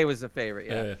 2. A was a favorite,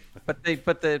 yeah. But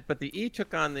the E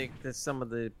took on some of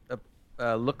the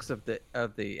looks of the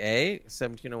A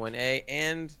 1701A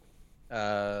and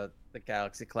the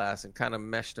Galaxy class and kind of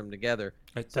meshed them together.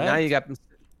 Now you got,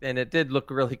 and it did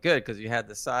look really good because you had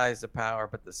the size, the power,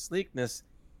 but the sleekness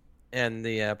and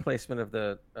the placement of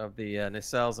the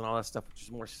nacelles and all that stuff, which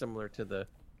is more similar to the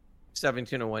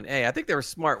 1701A. I think they were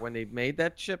smart when they made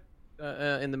that ship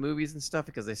in the movies and stuff,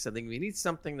 because they said we need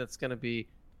something that's going to be,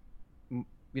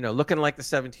 looking like the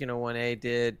 1701A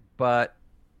did, but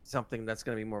something that's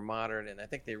going to be more modern. And I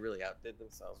think they really outdid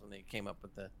themselves when they came up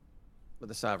with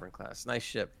the Sovereign class. Nice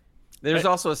ship. There's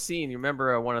also a scene. You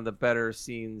remember one of the better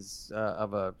scenes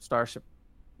of a starship,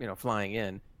 flying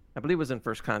in. I believe it was in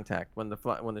First Contact when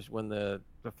the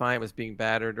Defiant was being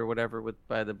battered or whatever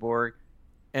by the Borg,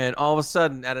 and all of a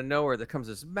sudden, out of nowhere, there comes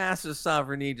this massive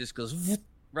Sovereign E, just goes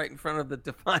right in front of the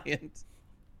Defiant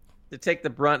to take the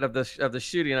brunt of the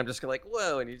shooting. And I'm just like,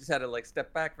 whoa! And you just had to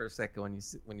step back for a second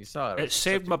when you saw it. It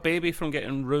saved my baby from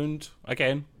getting ruined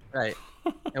again. Right.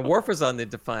 And Worf was on the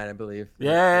Defiant, I believe.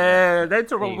 Yeah,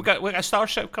 we got a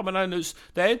starship coming in. It's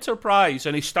the Enterprise,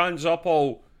 and he stands up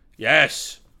all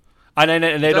yes, and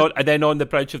then on the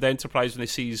bridge of the Enterprise when he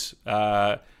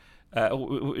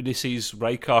sees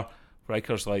Riker,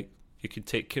 Riker's like, you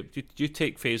take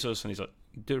phasers, and he's like,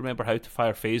 you do remember how to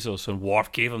fire phasers? And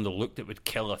Worf gave him the look that would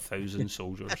kill 1,000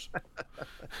 soldiers.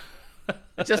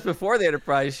 Just before the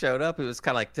Enterprise showed up, it was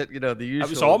kind of like the usual. It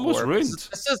was almost war. ruined.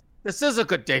 This is a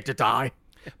good day to die.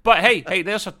 But hey,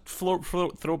 there's a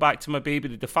throwback to my baby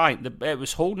the Defiant. It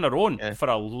was holding her own for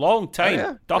a long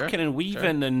time, ducking and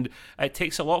weaving, and it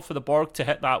takes a lot for the Borg to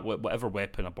hit that whatever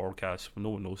weapon a Borg has. No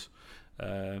one knows.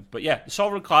 But yeah, the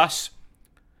Sovereign class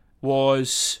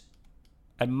was,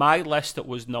 in my list, it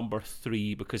was number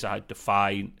 3 because I had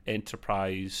Defiant,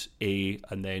 Enterprise A,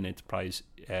 and then Enterprise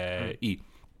E.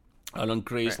 And on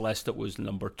Gray's list, it was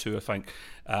number 2, I think.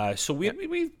 So we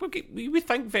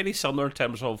think very similar in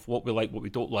terms of what we like, what we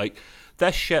don't like.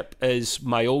 This ship is,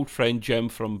 my old friend Jim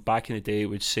from back in the day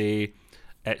would say,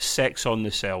 it's sex on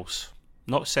the cells.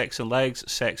 Not sex and legs,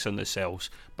 sex on the cells.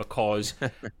 Because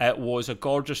it was a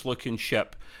gorgeous looking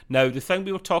ship. Now, the thing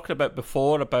we were talking about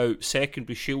before about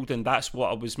secondary shielding, that's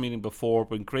what I was meaning before.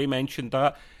 When Gray mentioned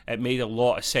that, it made a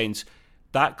lot of sense.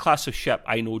 That class of ship,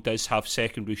 I know, does have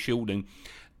secondary shielding.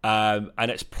 And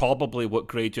it's probably what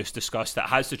Gray just discussed. It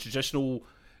has the traditional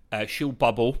shield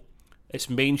bubble, its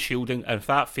main shielding, and if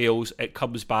that fails, it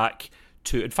comes back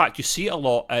to... In fact, you see it a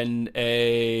lot in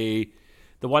the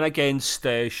one against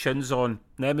Shinzon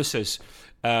Nemesis.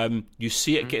 You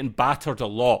see it getting battered a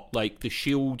lot. Like the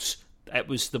shields,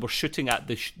 they were shooting at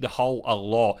the hull a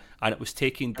lot, and it was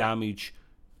taking damage,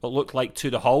 it looked like, to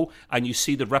the hull, and you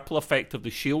see the ripple effect of the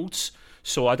shields.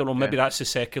 So I don't know, maybe that's the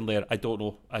second layer. I don't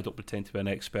know. I don't pretend to be an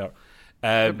expert.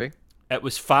 It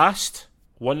was fast.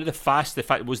 One of the fastest, in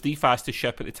fact, it was the fastest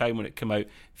ship at the time when it came out.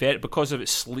 Because of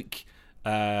its sleek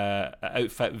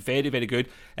outfit, very, very good.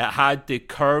 It had the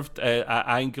curved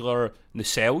angular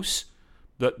nacelles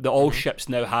that all ships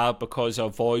now have because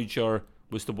of Voyager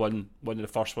was one of the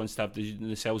first ones to have the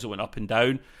nacelles that went up and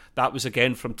down. That was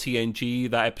again from TNG,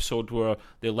 that episode where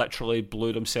they literally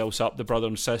blew themselves up, the brother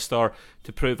and sister,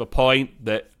 to prove a point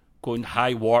that going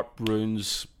high warp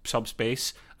ruins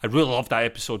subspace. I really loved that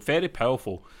episode, very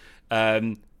powerful.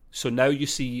 So now you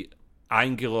see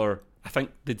angular. I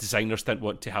think the designers didn't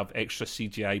want to have extra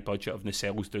CGI budget of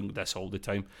nacelles doing this all the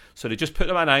time, so they just put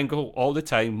them at an angle all the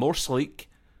time, more sleek,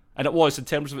 and it was, in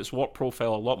terms of its warp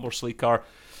profile, a lot more sleeker.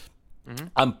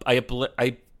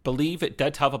 I believe it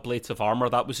did have ablative armor.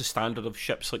 That was the standard of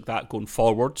ships like that going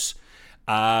forwards.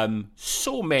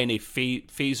 So many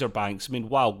phaser banks. I mean,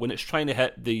 wow! When it's trying to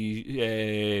hit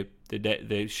the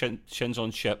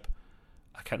Shinzon ship,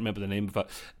 I can't remember the name of it.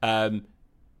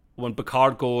 When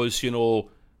Picard goes,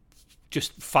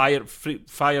 just fire,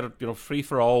 free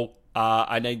for all.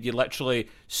 And then you literally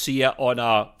see it on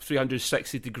a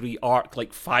 360-degree arc,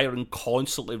 like firing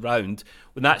constantly round.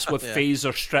 When that's with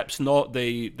phaser strips, not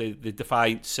the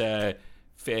Defiance, what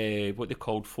they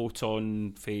called,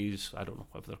 photon phase. I don't know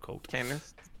what they're called.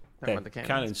 Cannons.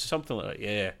 Cannons, something like that.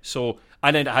 Yeah. So,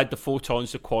 and then it had the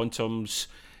photons, the quantums.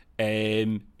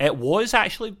 It was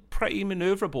actually pretty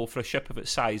maneuverable for a ship of its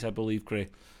size, I believe, Gray.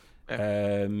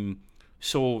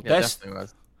 So this. Definitely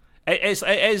was. It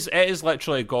is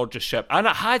literally a gorgeous ship, and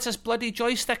it has this bloody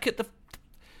joystick at the.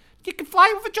 You can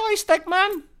fly with a joystick,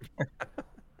 man.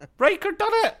 Riker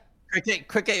done it.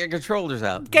 Quick, get your controllers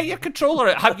out. Get your controller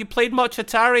out. Have you played much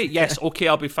Atari? Yes. Okay,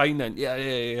 I'll be fine then.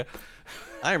 Yeah.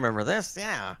 I remember this.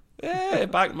 Yeah. Yeah,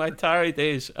 back in my Atari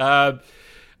days.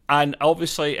 And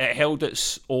obviously, it held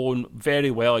its own very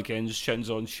well against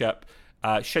Shinzon's ship.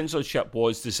 Shinzon's ship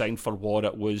was designed for war.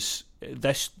 It was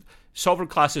this Sovereign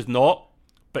class is not.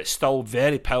 But still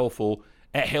very powerful.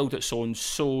 It held its own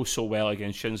so well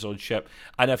against Shinzon's ship.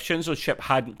 And if Shinzon's ship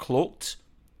hadn't cloaked,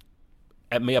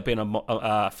 it may have been a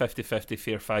 50-50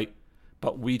 fair fight.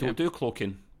 But we don't do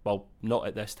cloaking. Well, not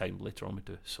at this time. Later on we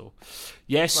do. So,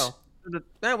 yes. Well,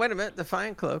 wait a minute.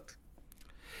 Defiant cloaked.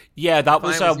 Yeah, that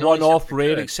was a one-off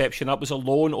rare exception. That was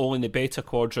alone only in the beta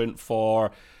quadrant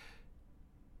for...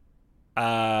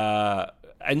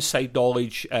 inside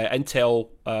knowledge, intel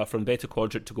from Beta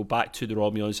Quadrant to go back to the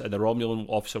Romulans, and the Romulan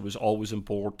officer was always on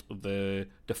board the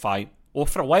Defiant. Oh,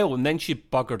 for a while, and then she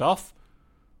buggered off.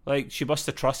 Like, she must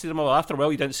have trusted him. Well, after a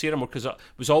while, you didn't see her anymore because it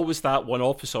was always that one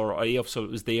officer or a officer that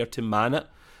was there to man it.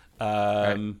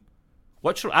 That's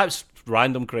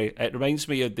random, Gray. It reminds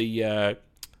me of the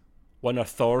one of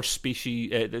Thor's species,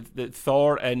 the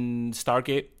Thor in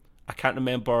Stargate. I can't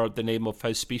remember the name of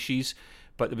his species.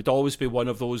 But there would always be one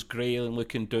of those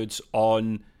grey-looking dudes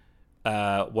on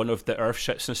one of the Earth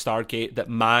ships in Stargate that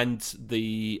manned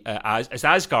the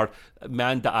Asgard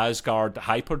manned the Asgard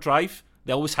hyperdrive.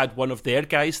 They always had one of their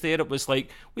guys there. It was like,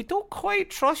 we don't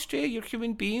quite trust you. You're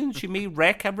human beings. You may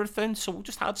wreck everything, so we'll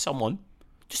just have someone,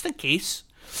 just in case.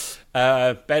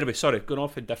 But anyway, sorry, going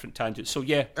off in different tangents. So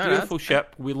yeah, beautiful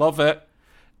ship. We love it.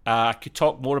 I could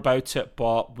talk more about it,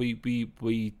 but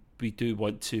we we do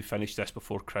want to finish this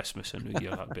before Christmas and New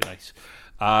Year. That'd be nice.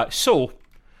 So,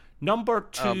 number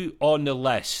 2 on the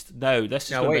list. Now, this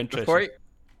is going to be interesting.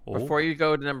 Before you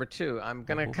go to number 2, I'm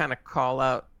going to kind of call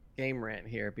out Game Rant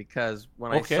here, because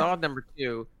when I saw number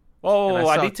 2... Oh,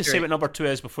 I need to say what number 2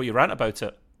 is before you rant about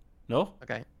it. No?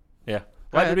 Okay. Yeah.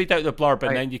 Let me read out the blurb,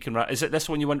 and then you can rant. Is it this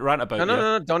one you want to rant about?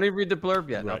 No. Don't even read the blurb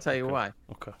yet. Right, I'll tell you why.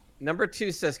 Okay. Number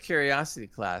 2 says Curiosity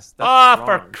class. That's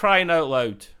for crying out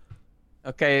loud.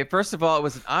 Okay, first of all, it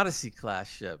was an Odyssey class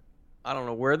ship. I don't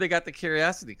know where they got the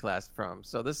Curiosity class from.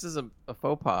 So this is a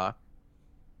faux pas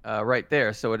right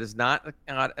there. So it is not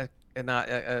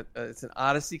it's an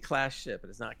Odyssey class ship. It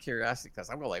is not Curiosity class.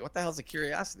 I'm going like, what the hell is a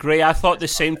Curiosity? Great. I thought the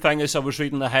same thing as I was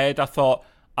reading ahead. I thought,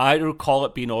 I recall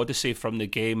it being Odyssey from the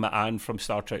game and from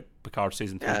Star Trek Picard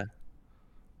Season 2.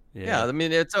 Yeah. I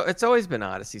mean, it's always been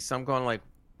Odyssey. So I'm going like,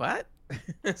 what?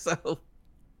 So,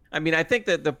 I mean, I think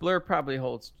that the blurb probably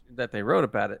that they wrote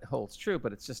about it holds true,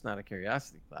 but it's just not a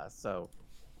Curiosity class. So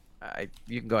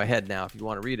you can go ahead now if you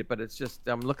want to read it, but it's just,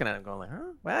 I'm looking at it and going like,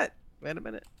 huh? What? Wait a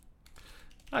minute.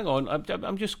 Hang on,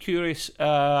 I'm just curious.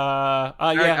 I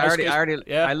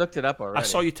looked it up already. I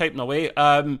saw you typing away.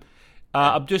 I'm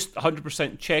just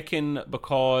 100% checking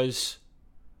because,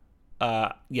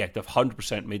 they've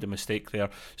 100% made a mistake there.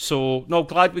 So, no,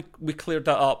 glad we cleared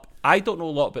that up. I don't know a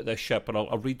lot about this ship, but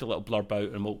I'll read the little blurb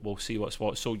out and we'll see what's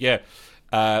what. So, it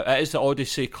is the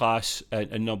Odyssey class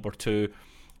in number 2.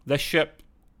 This ship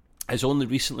has only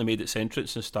recently made its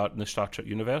entrance in the Star Trek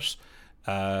universe.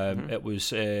 It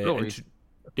was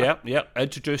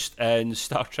introduced in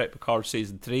Star Trek Picard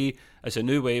Season 3 as a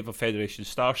new wave of Federation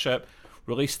starship,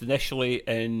 released initially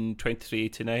in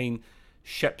 2389.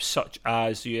 Ships such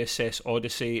as the USS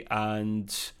Odyssey and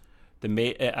the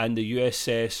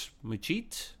USS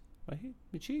Majid?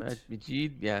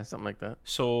 Majid, yeah, something like that.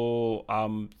 So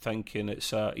I'm thinking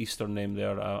it's an Eastern name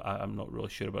there. I'm not really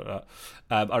sure about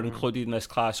that. Are included in this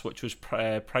class, which was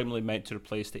primarily meant to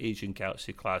replace the Asian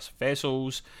Galaxy class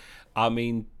vessels. I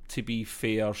mean, to be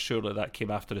fair, surely that came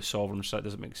after the Sovereign, so that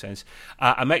doesn't make sense.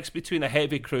 A mix between a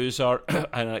heavy cruiser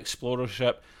and an explorer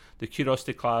ship, the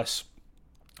Curiosity class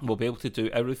will be able to do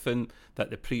everything that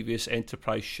the previous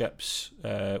Enterprise ships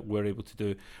were able to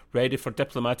do. Ready for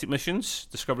diplomatic missions,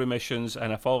 discovery missions,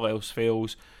 and if all else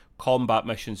fails, combat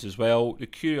missions as well.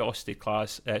 The Odyssey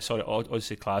class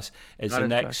is the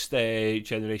next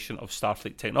generation of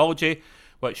Starfleet technology,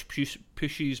 which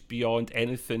pushes beyond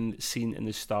anything seen in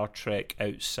the Star Trek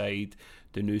outside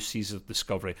the new season of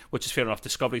Discovery, which is fair enough.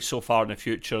 Discovery so far in the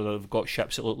future, they've got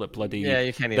ships that look like bloody... Yeah,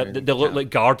 you can't even... They look like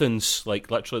gardens, like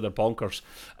literally they're bonkers.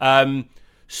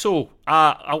 So,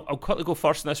 I'll quickly go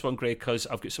first in this one, Greg, because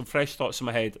I've got some fresh thoughts in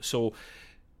my head. So,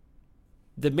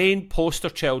 the main poster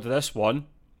child of this one,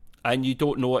 and you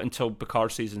don't know it until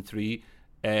Picard Season 3,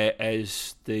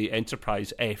 is the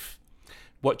Enterprise F,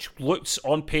 which looks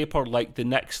on paper like the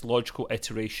next logical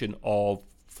iteration of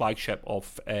flagship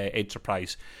of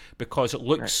Enterprise, because it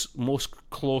looks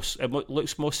it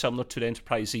looks most similar to the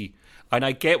Enterprise E. And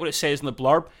I get what it says in the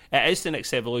blurb. It is the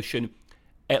next evolution.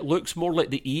 It looks more like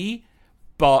the E,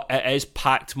 but it is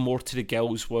packed more to the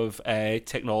gills with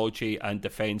technology and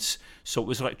defence. So it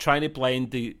was like trying to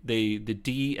blend the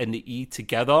D and the E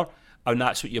together, and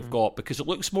that's what you've got, because it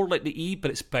looks more like the E,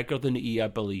 but it's bigger than the E, I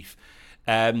believe.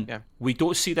 We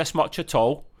don't see this much at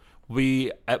all.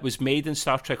 It was made in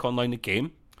Star Trek Online, the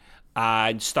game,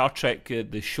 and Star Trek,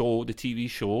 the show, the TV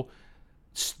show,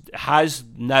 has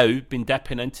now been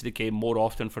dipping into the game more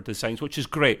often for designs, which is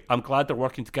great. I'm glad they're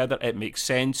working together. It makes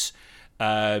sense.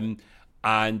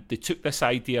 And they took this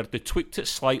idea, they tweaked it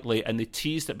slightly, and they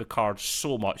teased it Picard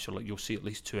so much. Like, you'll see at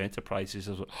least 2 Enterprises.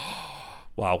 I was like,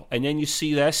 wow. And then you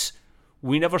see this.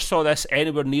 We never saw this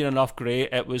anywhere near enough great.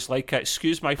 It was like,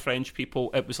 excuse my French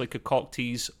people, it was like a cock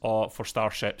tease for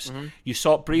Starships. Mm-hmm. You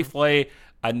saw it briefly,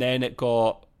 and then it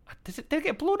got... Did it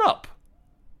get blown up?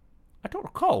 I don't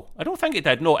recall. I don't think it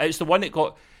did. No, it's the one that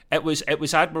got... It was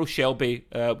Admiral Shelby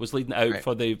was leading it out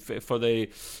for the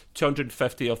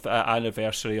 250th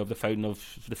anniversary of the founding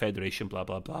of the Federation, blah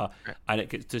blah blah, and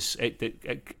it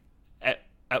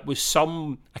was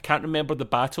some, I can't remember the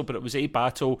battle, but it was a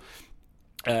battle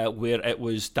where it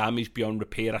was damaged beyond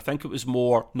repair. I think it was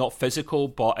more not physical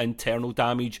but internal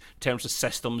damage in terms of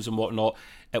systems and whatnot.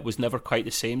 It was never quite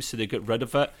the same, so they got rid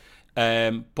of it.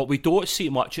 But we don't see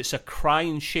much. It's a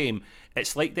crying shame.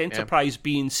 It's like the Enterprise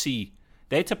B and C.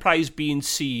 The Enterprise B and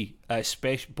C,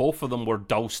 especially, both of them were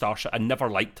dull starship. I never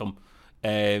liked them,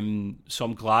 so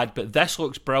I'm glad. But this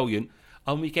looks brilliant.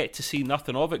 and we get to see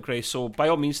nothing of it, Gray. So by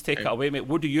all means, take it away, mate.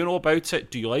 What do you know about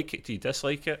it? Do you like it? Do you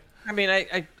dislike it? I mean,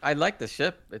 I like the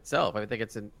ship itself. I think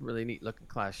it's a really neat looking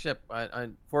class ship.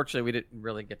 Unfortunately, we didn't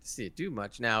really get to see it do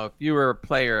much. Now, if you were a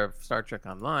player of Star Trek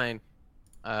Online,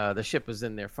 the ship was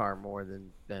in there far more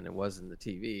than it was in the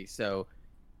TV. So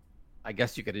I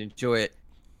guess you could enjoy it,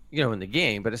 in the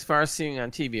game. But as far as seeing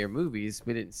on TV or movies,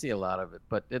 we didn't see a lot of it.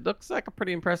 But it looks like a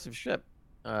pretty impressive ship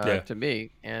to me.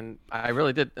 And I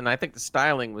really did. And I think the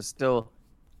styling was still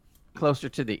closer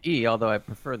to the E, although I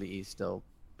prefer the E still.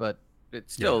 But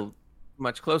it's still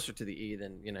much closer to the E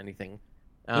than anything.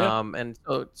 And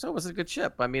so it was a good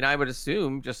ship. I mean, I would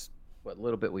assume, just what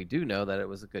little bit we do know, that it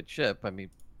was a good ship. I mean,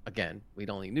 again, we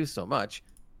only knew so much,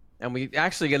 and we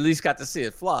actually at least got to see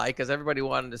it fly, because everybody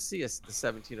wanted to see us the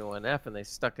 1701F, and they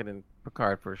stuck it in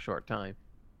Picard for a short time.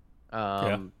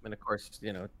 And of course,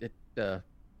 it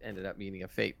ended up meeting a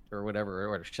fate or whatever,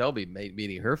 or Shelby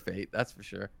meeting her fate. That's for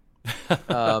sure.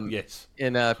 Yes.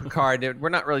 In Picard, we're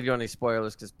not really doing any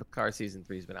spoilers because Picard season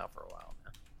 3 has been out for a while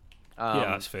now.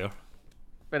 Yeah, that's fair.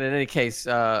 But in any case,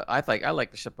 I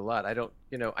like the ship a lot. I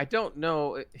don't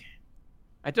know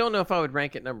if I would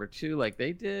rank it number 2 like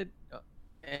they did,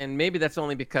 and maybe that's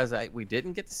only because we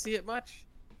didn't get to see it much.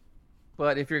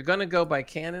 But if you're gonna go by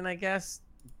canon, I guess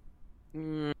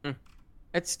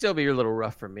it'd still be a little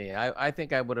rough for me. I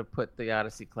think I would have put the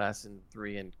Odyssey class in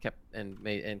 3 and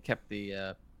kept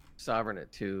the Sovereign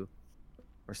at 2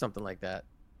 or something like that,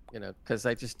 because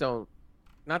I just don't.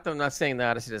 Not that I'm not saying the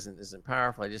Odyssey isn't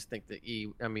powerful. I just think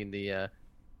the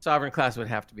Sovereign class would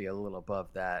have to be a little above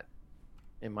that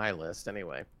in my list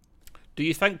anyway. Do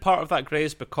you think part of that, Gray,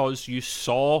 is because you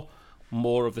saw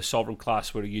more of the Sovereign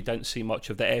class where you didn't see much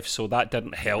of the F, so that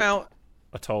didn't help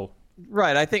at all?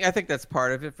 Right. I think that's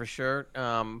part of it for sure.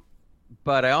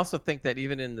 But I also think that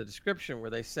even in the description where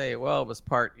they say, well, it was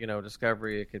part,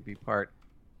 Discovery, it could be part,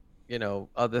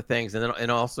 other things,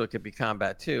 and also it could be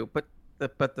combat too. But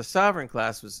the Sovereign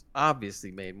class was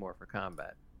obviously made more for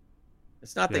combat.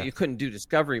 It's not that you couldn't do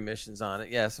Discovery missions on it.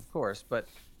 Yes, of course, but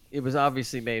it was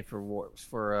obviously made for wars,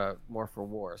 more for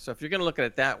war. So if you're going to look at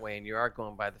it that way, and you are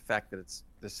going by the fact that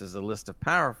this is a list of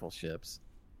powerful ships,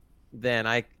 then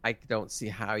I don't see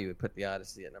how you would put the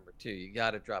Odyssey at number 2. You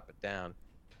got to drop it down,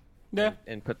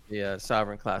 and put the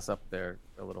Sovereign class up there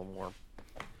a little more.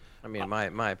 I mean,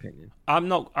 my opinion. I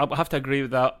have to agree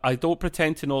with that. I don't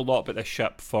pretend to know a lot about the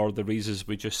ship for the reasons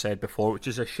we just said before, which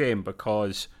is a shame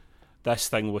because this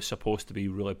thing was supposed to be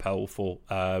really powerful.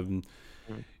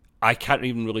 I can't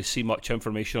even really see much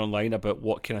information online about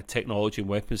what kind of technology and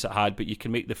weapons it had, but you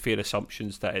can make the fair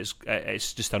assumptions that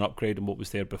it's just an upgrade on what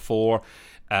was there before.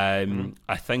 I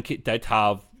think it did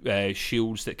have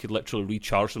shields that could literally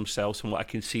recharge themselves from what I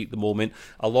can see at the moment.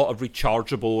 A lot of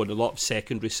rechargeable and a lot of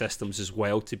secondary systems as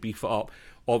well to beef it up.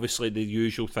 Obviously, the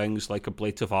usual things like a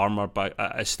plate of armour, but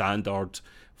a standard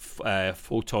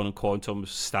photon and quantum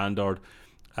standard,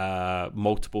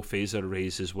 multiple phaser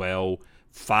arrays as well.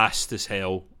 Fast as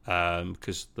hell,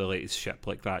 because the latest ship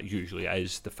like that usually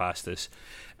is the fastest.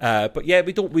 But yeah,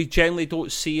 we generally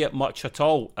don't see it much at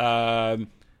all.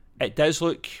 It does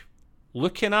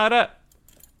looking at it,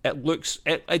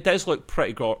 it does look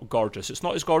pretty gorgeous. It's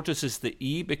not as gorgeous as the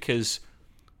E because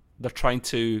they're trying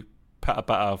to put a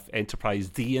bit of Enterprise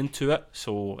D into it,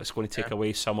 so it's going to take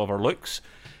away some of her looks.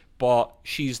 But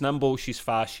she's nimble, she's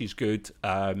fast, she's good,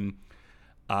 and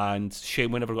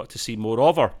shame we never got to see more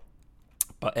of her.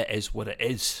 But it is what it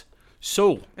is.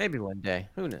 So maybe one day,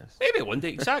 who knows? Maybe one day,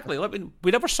 exactly.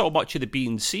 We never saw much of the B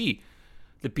and C.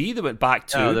 The B they went back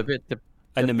to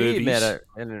in the movies. Met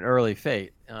in an early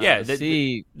fate.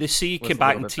 The C came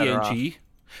back in TNG.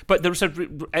 But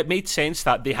it made sense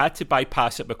that they had to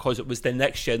bypass it because it was the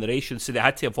next generation, so they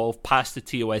had to evolve past the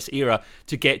TOS era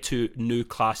to get to new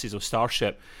classes of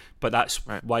Starship. But that's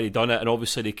why they done it, and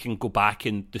obviously they can go back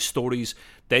in the stories.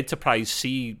 The Enterprise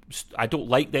C, I don't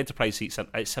like the Enterprise C.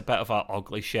 It's a bit of an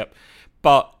ugly ship,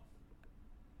 but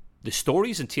the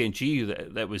stories in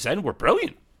TNG that was in were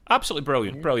brilliant, absolutely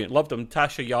brilliant, brilliant. Loved them.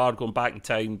 Tasha Yar going back in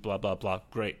time, blah blah blah.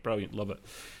 Great, brilliant, love it.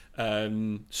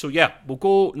 So yeah, we'll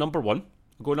go number one.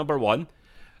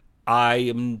 I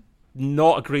am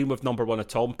not agreeing with number 1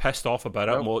 at all. I'm pissed off about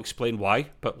it, and we'll explain why.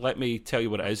 But let me tell you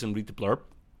what it is and read the blurb.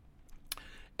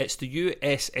 It's the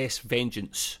USS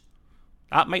Vengeance.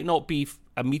 That might not be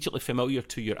immediately familiar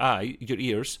to your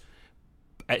ears.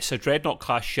 It's a Dreadnought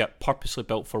class ship purposely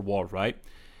built for war, right?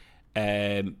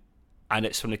 And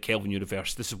it's from the Kelvin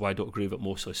universe. This is why I don't agree with it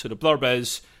mostly. So the blurb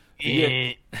is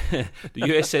the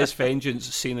USS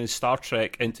Vengeance, seen in Star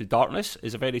Trek Into Darkness,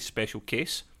 is a very special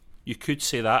case. You could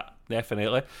say that.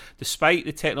 definitely. Despite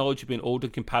the technology being old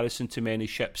in comparison to many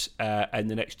ships in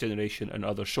the Next Generation and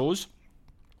other shows,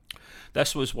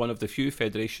 this was one of the few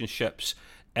Federation ships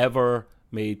ever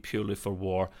made purely for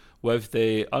war. With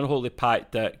the unholy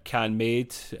pact that Khan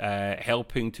made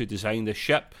helping to design the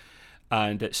ship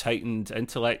and its heightened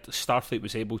intellect, Starfleet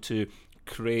was able to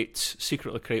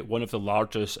secretly create one of the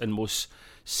largest and most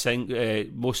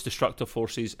destructive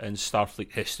forces in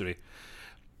Starfleet history.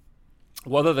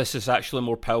 Whether this is actually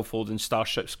more powerful than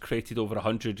starships created over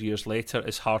 100 years later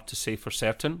is hard to say for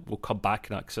certain. We'll come back to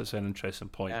that because it's an interesting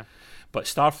point. Yeah. But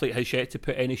Starfleet has yet to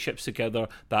put any ships together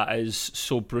that is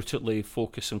so brutally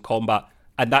focused on combat.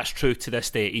 And that's true to this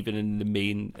day, even in the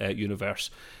main universe.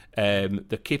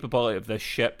 The capability of this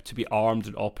ship to be armed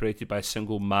and operated by a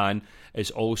single man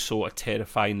is also a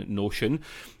terrifying notion.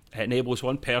 It enables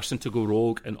one person to go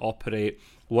rogue and operate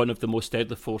one of the most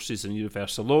deadly forces in the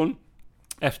universe alone.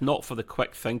 If not for the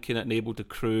quick thinking it enabled the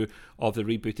crew of the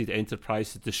rebooted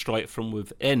Enterprise to destroy it from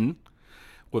within,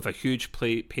 with a huge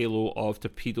payload of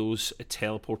torpedoes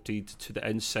teleported to the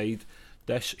inside,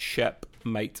 this ship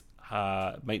might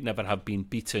never have been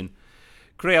beaten.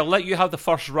 Gray, I'll let you have the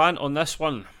first rant on this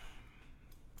one.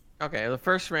 Okay, the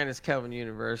first rant is Kelvin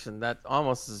Universe, and that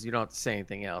almost is, you don't have to say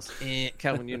anything else.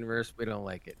 Kelvin Universe, we don't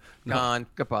like it. Gone,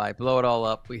 goodbye, blow it all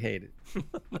up, we hate it.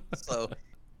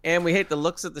 And we hate the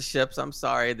looks of the ships. I'm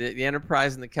sorry. The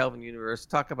Enterprise and the Kelvin Universe,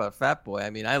 talk about Fat Boy.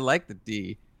 I mean, I like the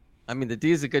D. I mean, the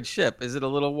D is a good ship. Is it a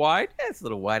little wide? Yeah, it's a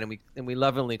little wide, and we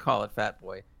lovingly call it Fat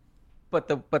Boy. But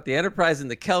the Enterprise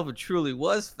and the Kelvin truly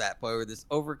was Fat Boy, with this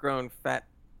overgrown,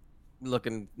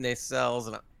 fat-looking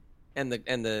nacelles and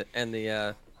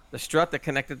the strut that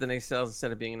connected the nacelles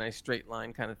instead of being a nice straight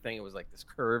line kind of thing. It was like this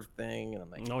curved thing, and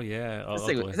I'm like, oh yeah, I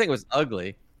think it was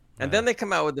ugly. And then they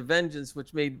come out with the Vengeance,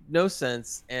 which made no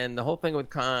sense, and the whole thing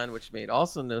with Khan, which made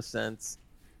also no sense.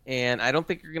 And I don't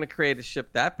think you're going to create a ship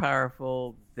that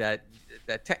powerful that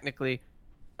technically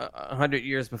 100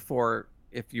 years before,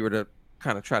 if you were to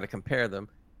kind of try to compare them,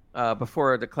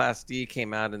 before the Class D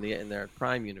came out in their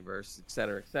Prime universe, et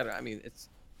cetera, et cetera. I mean,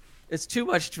 it's too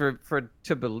much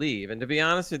to believe. And to be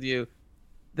honest with you,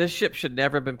 this ship should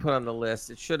never have been put on the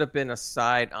list. It should have been a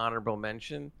side honorable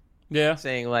mention. Yeah.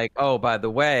 Saying like, oh, by the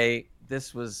way,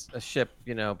 this was a ship,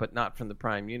 but not from the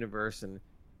Prime universe, and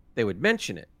they would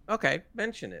mention it. Okay,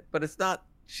 mention it. But it's not.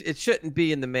 It shouldn't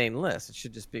be in the main list. It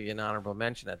should just be an honorable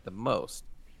mention at the most.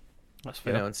 That's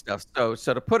fair. And stuff. So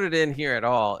to put it in here at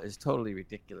all is totally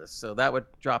ridiculous. So that would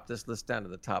drop this list down to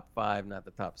the top 5, not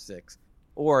the top 6.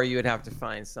 Or you would have to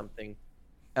find something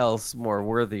else more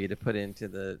worthy to put into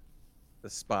the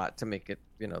spot to make it,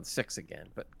 the 6 again.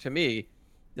 But to me,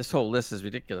 this whole list is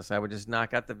ridiculous. I would just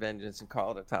knock out the Vengeance and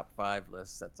call it a top 5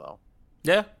 list. That's all.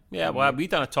 Yeah. Well, we've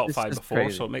done a top 5 before,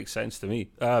 crazy. So it makes sense to me.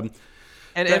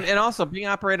 And also being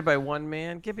operated by one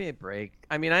man, give me a break.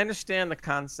 I mean, I understand the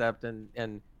concept,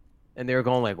 and they were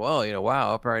going like, well,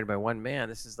 wow, operated by one man.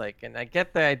 This is like, and I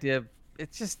get the idea.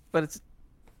 But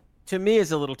to me,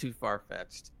 it's a little too far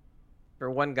fetched for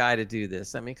one guy to do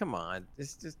this. I mean, come on,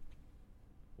 it's just.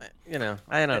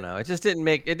 I don't know. It just didn't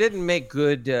make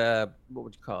good. What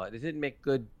would you call it? It didn't make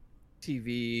good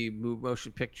TV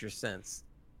motion picture sense.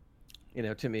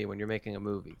 To me, when you're making a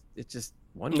movie, it's just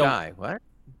one guy. What?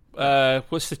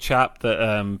 What's the chap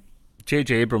that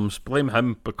J.J. Abrams? Blame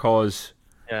him because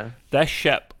this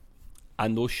ship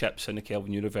and those ships in the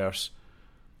Kelvin universe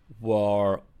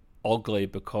were ugly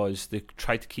because they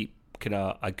tried to keep kind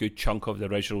of a good chunk of the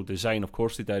original design. Of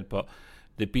course they did, but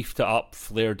they beefed it up,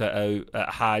 flared it out. It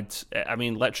had, I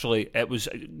mean, literally, it was.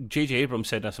 J.J. Abrams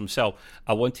said this himself.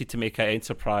 I wanted to make an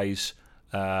Enterprise,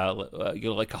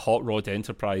 like a hot rod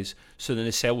Enterprise. So then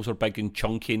the cells were big and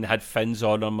chunky and they had fins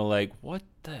on them. I'm like, what?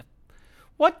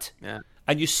 Yeah.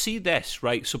 And you see this,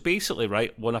 right? So basically,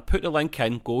 right, when I put the link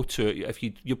in, go to it. If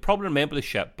you probably remember the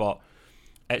ship, but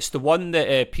it's the one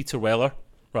that Peter Weller,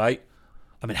 right?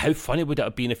 I mean, how funny would it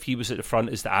have been if he was at the front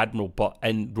as the Admiral, but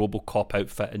in RoboCop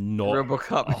outfit and not...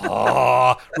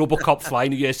 RoboCop. RoboCop flying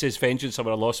the USS Vengeance. I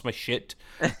would have lost my shit.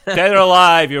 Dead or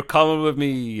alive, you're coming with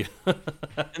me.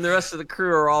 And the rest of the crew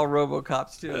are all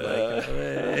RoboCops too.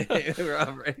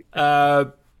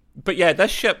 But yeah,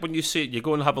 this ship, when you see it, you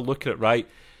go and have a look at it, right?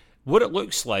 What it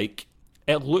looks like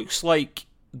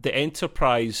the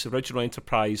Enterprise, original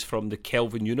Enterprise from the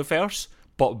Kelvin universe,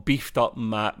 but beefed up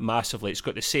massively. It's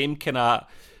got the same kind of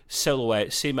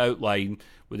silhouette, same outline,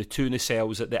 with the two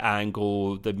nacelles at the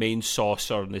angle, the main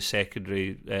saucer and the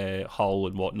secondary hull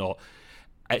and whatnot.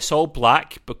 It's all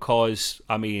black because,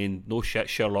 I mean, no shit,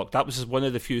 Sherlock. That was one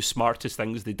of the few smartest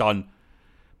things they done.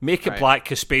 Make it black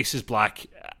because space is black.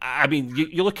 I mean,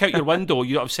 you look out your window,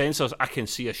 you don't have sensors. I can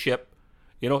see a ship.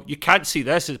 You know, you can't see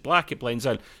this. It's black. It blends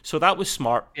in. So that was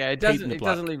smart. Yeah, it painting doesn't. the It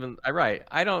black. doesn't even. Right.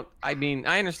 I don't. I mean,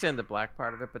 I understand the black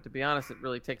part of it, but to be honest, it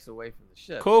really takes away from the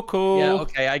ship. Yeah. Coco.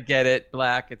 Okay, I get it.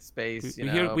 Black. It's space. We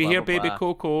hear Blah, blah, baby blah.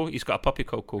 Coco. He's got a puppy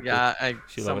called Coco. Yeah.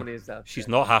 She Somebody is out. She's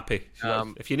not happy.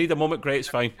 Um, If you need a moment, great. It's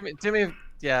fine. do me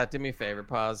a favor.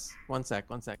 Pause. One sec.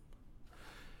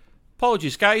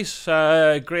 Apologies, guys.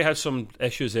 Gray had some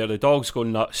issues there. The dog's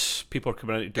going nuts. People are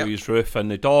coming in to do his roof,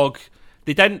 and the dog.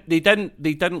 They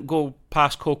didn't go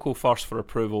past Coco first for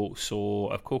approval.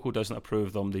 So if Coco doesn't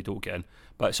approve them, they don't get in.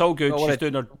 But it's all good. Well, She's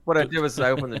doing her. What I did was I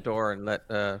opened the door and let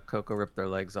Coco rip their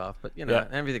legs off. But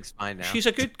everything's fine now. She's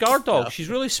a good guard dog. She's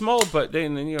really small, but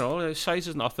then the size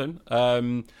is nothing.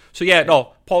 So yeah,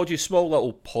 no apologies. Small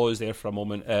little pause there for a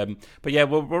moment. But yeah,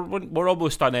 we're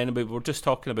almost done anyway. We're just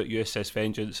talking about USS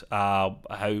Vengeance. How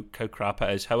crap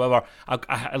it is. However,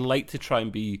 I like to try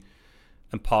and be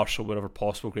impartial wherever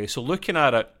possible, Gray. So looking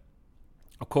at it,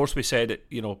 of course, we said it.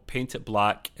 Paint it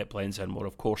black, it blends in more.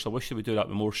 Of course, I wish they would do that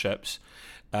with more ships.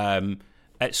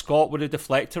 It's got where the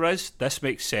deflector is. This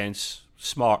makes sense.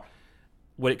 Smart.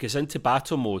 When it goes into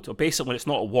battle mode, or basically when it's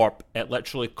not a warp, it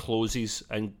literally closes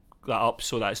and that up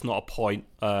so that it's not a point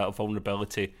of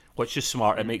vulnerability, which is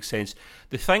smart. It makes sense.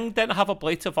 The thing didn't have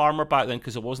ablative armor back then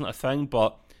because it wasn't a thing,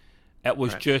 but it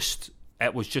was just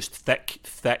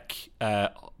thick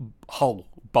hull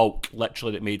bulk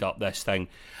literally that made up this thing,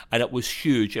 and it was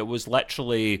huge. It was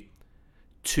literally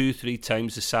 2-3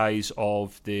 times the size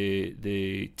of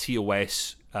the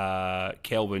TOS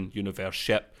Kelvin universe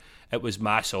ship. It was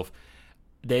massive.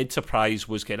 The Enterprise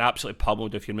was getting absolutely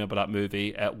pummeled. If you remember that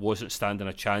movie, it wasn't standing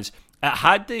a chance. It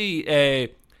had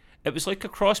it was like a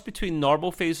cross between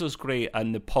normal phasers, Gray,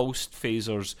 and the pulsed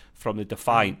phasers from the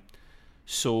Defiant.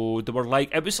 So they were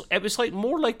like it was like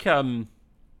more like I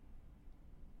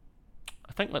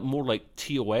think like more like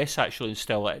TOS actually. And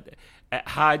still, it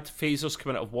had phasers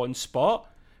coming out of one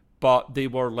spot, but they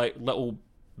were like little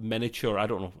miniature. I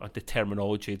don't know the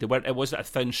terminology. They weren't. It wasn't a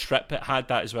thin strip. It had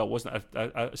that as well. It wasn't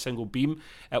a single beam.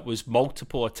 It was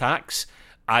multiple attacks,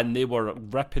 and they were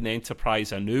ripping the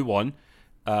Enterprise a new one.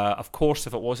 Of course,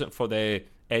 if it wasn't for the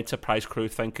Enterprise crew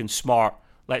thinking smart,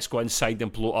 let's go inside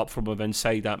and blow it up from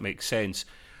inside. That makes sense.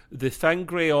 The thing,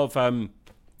 Gray, of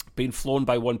being flown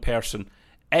by one person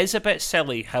is a bit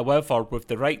silly. However, with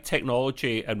the right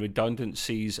technology and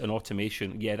redundancies and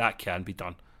automation, yeah, that can be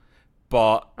done.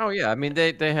 But I mean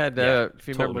they had if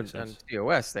you totally remember on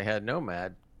TOS they had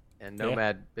Nomad, and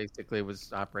Nomad basically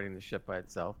was operating the ship by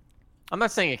itself. I'm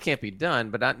not saying it can't be done,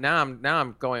 but now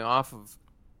I'm going off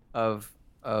of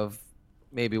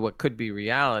maybe what could be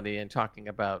reality and talking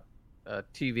about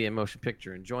TV and motion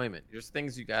picture enjoyment. There's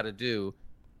things you got to do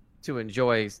to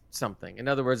enjoy something. In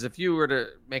other words, if you were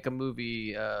to make a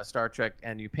movie, Star Trek,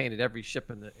 and you painted every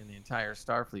ship in the entire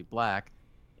Starfleet black,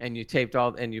 and you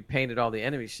painted all the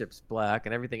enemy ships black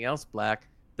and everything else black,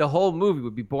 the whole movie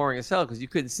would be boring as hell because you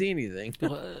couldn't see anything.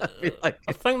 I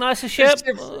think that's a ship.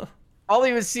 All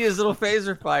you would see is little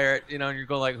phaser fire, and you're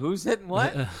going like, who's hitting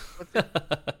what? Can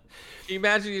you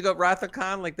imagine you go Wrath of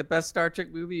Khan, like the best Star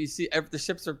Trek movie? You see the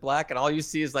ships are black, and all you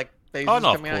see is like phasers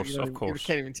coming out. Of course. You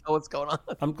can't even tell what's going on.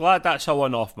 I'm glad that's a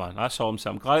one-off, man. That's all I'm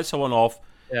saying. I'm glad it's a one-off.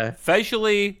 Yeah.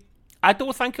 Visually, I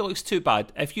don't think it looks too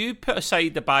bad. If you put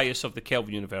aside the bias of the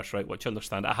Kelvin universe, right, which I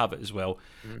understand, I have it as well,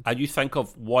 and you think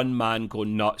of one man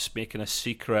going nuts, making a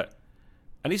secret,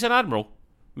 and he's an admiral,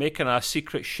 making a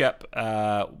secret ship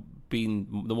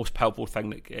being the most powerful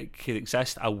thing that could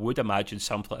exist, I would imagine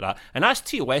something like that. And that's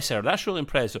TOS era. That's really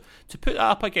impressive. To put that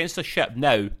up against a ship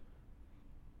now,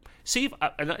 see,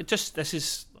 this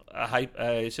is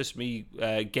it's just me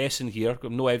guessing here.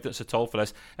 I've no evidence at all for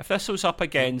this. If this was up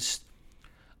against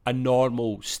a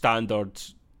normal standard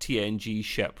TNG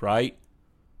ship, right?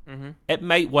 It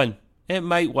might win.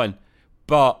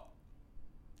 But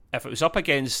if it was up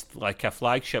against like a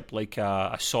flagship, like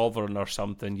a Sovereign or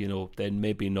something, then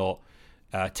maybe not.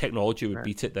 Technology would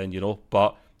beat it then,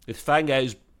 But the thing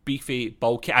is, beefy,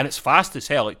 bulky, and it's fast as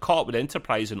hell. It caught up with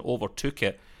Enterprise and overtook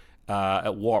it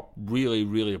at warp. Really,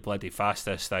 really bloody fast,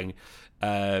 this thing.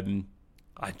 And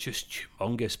just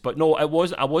humongous. But no, I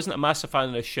wasn't a massive fan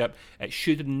of this ship. It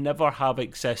should never have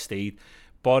existed,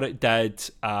 but it did.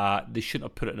 They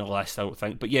shouldn't have put it in a list, I don't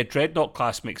think. But yeah, Dreadnought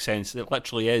class makes sense. It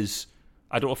literally is.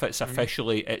 I don't know if it's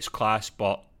officially its class,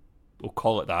 but we'll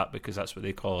call it that because that's what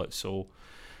they call it. So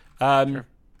Sure.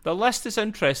 The list is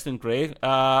interesting, Gray.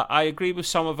 I agree with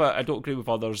some of it. I don't agree with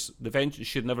others. The Vengeance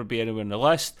should never be anywhere in the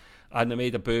list. And they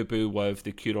made a boo-boo with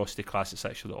the Curiosity class. It's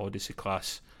actually the Odyssey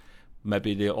class.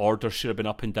 Maybe the order should have been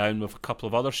up and down with a couple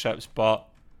of other ships, but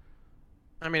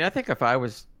I mean, I think if I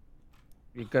was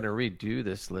going to redo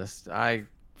this list, I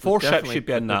 4 ships should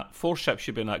be in that. 4 ships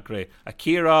should be in that, Grey.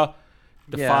 Akira,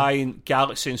 Defiant,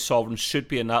 Galaxy, and Sovereign should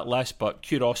be in that list, but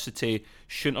Curiosity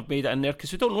shouldn't have made it in there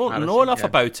because we don't know enough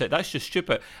about it. That's just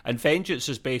stupid. And Vengeance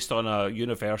is based on a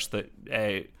universe that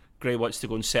Grey wants to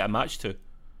go and set a match to.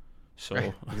 So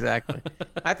right, exactly.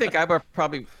 I think I would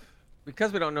probably,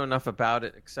 because we don't know enough about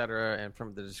it, etc., and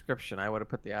from the description, I would have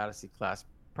put the Odyssey class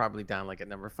probably down like at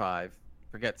number 5.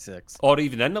 Forget 6. Or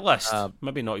even in the list.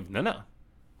 Maybe not even in it.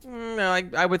 No,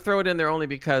 I would throw it in there only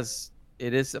because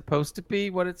it is supposed to be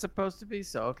what it's supposed to be.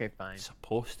 So, okay, fine.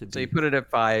 Supposed to be. So you put it at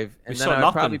 5. And then I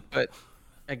would probably put,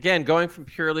 again, going from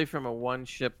purely from a one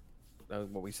ship,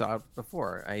 what we saw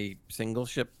before, a single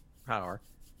ship power,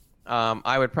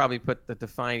 I would probably put the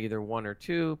Defiant either 1 or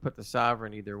 2, put the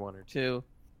Sovereign either 1 or 2,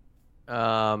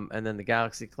 and then the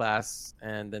Galaxy class,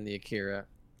 and then the Akira,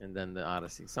 and then the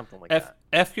Odyssey, something like that.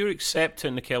 If you're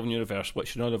accepting the Kelvin universe,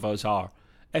 which none of us are,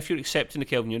 if you're accepting the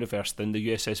Kelvin universe, then the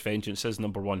USS Vengeance is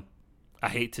number 1. I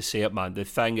hate to say it, man. The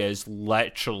thing is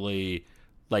literally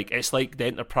like it's like the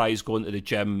Enterprise going to the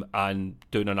gym and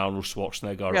doing an Arnold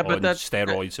Schwarzenegger on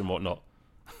steroids and whatnot.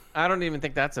 I don't even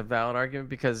think that's a valid argument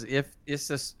because if it's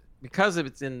just because if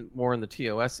it's more in the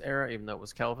TOS era, even though it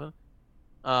was Kelvin,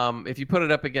 if you put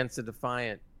it up against a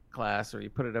Defiant class or you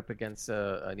put it up against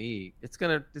an E, it's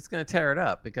gonna tear it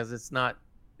up because it's not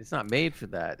made for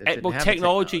that.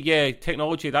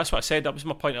 Technology. That's what I said. That was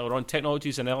my point earlier on. Technology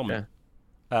is an element,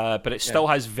 but it still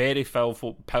has very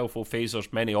powerful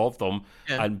phasers, many of them,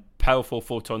 and powerful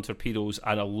photon torpedoes,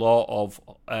 and a lot of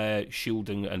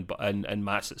shielding and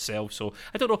mass itself. So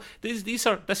I don't know.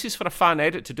 This is for a fan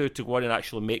edit to go in and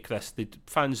actually make this. The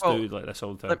fans do like this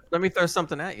all the time. Let me throw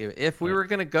something at you. If we were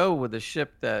going to go with a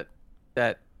ship that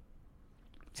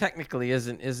technically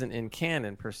isn't in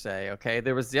canon per se. Okay,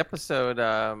 there was the episode.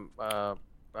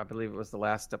 I believe it was the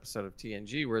last episode of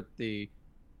TNG where the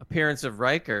appearance of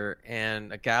Riker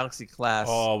and a Galaxy class.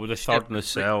 Oh, with the third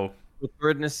nacelle. With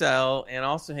third nacelle, and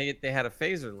also they had a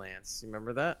phaser lance. You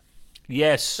remember that?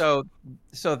 Yes. So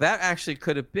that actually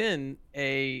could have been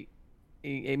a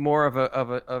more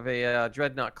of a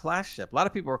dreadnought class ship. A lot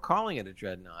of people were calling it a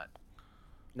dreadnought.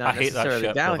 I hate that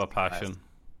ship with a passion. Class.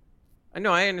 I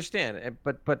know, I understand,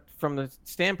 but from the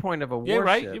standpoint of a warship, you're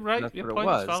right. Your point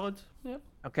is valid. Yeah.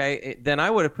 Okay, then I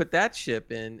would have put that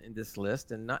ship in this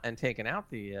list and taken out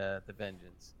the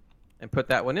Vengeance, and put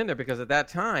that one in there because at that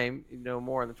time,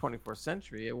 more in the 24th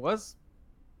century, it was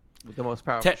the most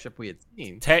powerful ship we had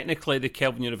seen. Technically, the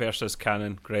Kelvin universe is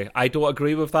canon, Gray. I don't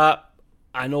agree with that.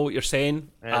 I know what you're saying.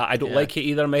 I don't like it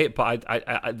either, mate. But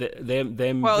I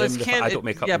don't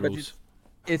make up the rules.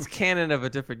 It's canon of a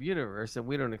different universe, and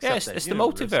we don't accept that. It's the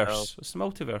multiverse. So. It's the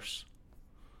multiverse.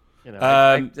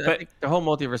 I think the whole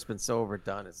multiverse has been so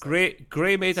overdone. It's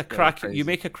Gray made a cracking. You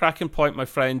make a cracking point, my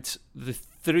friend. The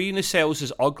 3 nacelles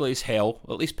is ugly as hell.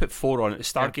 At least put 4 on it. The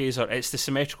Stargazer. It's the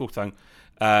symmetrical thing.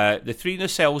 The 3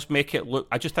 nacelles make it look.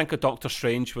 I just think of Doctor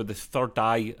Strange with the third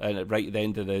eye right at the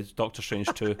end of the Doctor Strange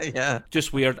 2. Yeah,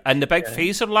 just weird. And the big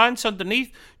phaser lance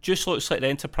underneath just looks like the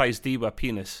Enterprise D with a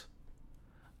penis.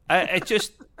 It's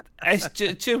just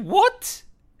what?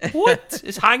 What?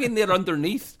 It's hanging there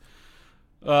underneath.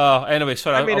 Anyway,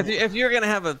 sorry. I mean, if you're gonna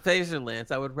have a phaser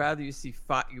lance, I would rather you see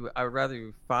I would rather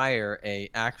you fire a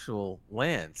actual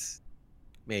lance,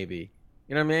 maybe.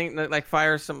 You know what I mean? Like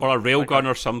fire some or a railgun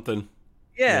or something.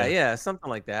 Yeah, something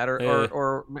like that,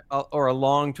 or a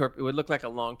long torpedo. It would look like a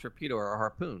long torpedo or a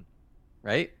harpoon,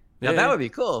 right? Now that would be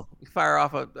cool. You fire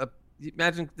off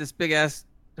imagine this big ass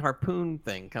harpoon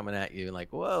thing coming at you, like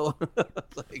whoa.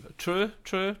 True.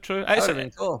 That would have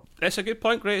been cool. It's a good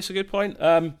point, great. It's a good point.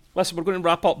 Listen, we're going to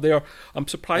wrap up there. I'm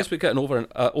surprised we're getting over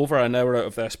an hour out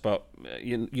of this, but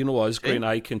you know us, Gray and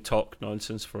I can talk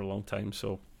nonsense for a long time,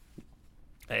 so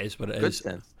it is what it is.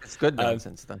 It's good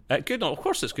nonsense, then. Of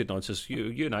course, it's good nonsense.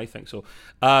 You and I think so.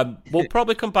 We'll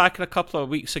probably come back in a couple of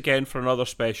weeks again for another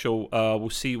special. We'll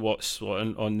see what's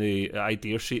on the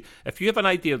idea sheet. If you have an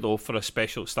idea though for a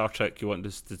special Star Trek you want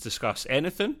to discuss,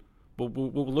 anything, we'll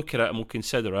look at it and we'll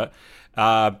consider it.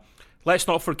 Let's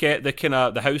not forget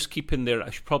the housekeeping there. I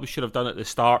probably should have done it at the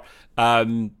start.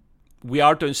 We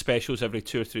are doing specials every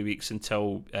 2 or 3 weeks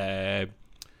until.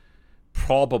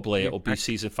 Probably it'll be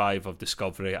season 5 of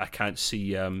Discovery. I can't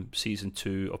see season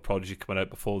 2 of Prodigy coming out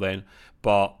before then,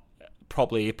 but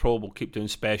probably April we'll keep doing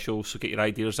specials, so get your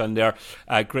ideas in there.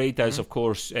 Gray does, of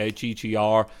course,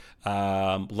 GGR.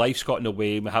 Life's got in the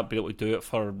way. We haven't been able to do it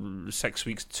for 6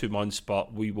 weeks, 2 months,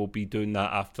 but we will be doing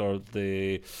that after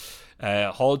the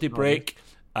holiday break.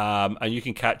 And you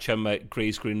can catch him at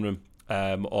Gray's Green Room.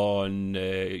 on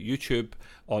YouTube,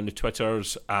 on the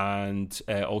Twitters, and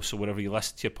also wherever you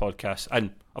listen to your podcasts.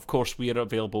 And of course, we are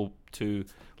available to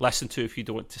listen to if you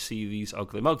don't want to see these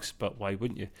ugly mugs, but why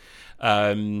wouldn't you?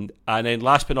 And then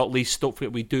last but not least, don't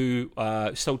forget we do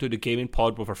still do the gaming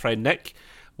pod with our friend Nick.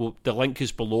 Well, the link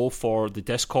is below for the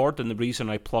Discord, and the reason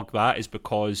I plug that is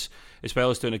because, as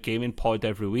well as doing a gaming pod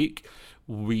every week,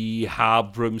 we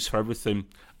have rooms for everything.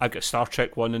 I've got Star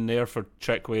Trek one in there for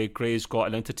Trekway. Gray's got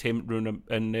an entertainment room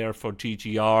in there for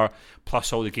GGR,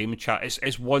 plus all the gaming chat.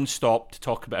 It's one stop to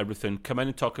talk about everything. Come in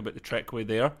and talk about the Trekway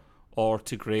there, or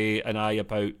to Gray and I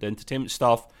about the entertainment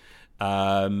stuff.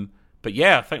 But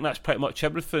yeah, I think that's pretty much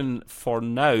everything for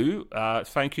now.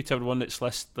 Thank you to everyone that's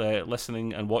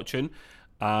listening and watching.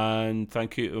 And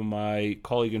thank you to my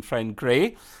colleague and friend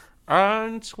Gray.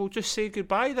 And we'll just say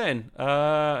goodbye then.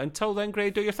 Until then, Gray,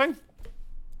 do your thing.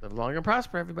 Live long and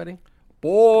prosper, everybody.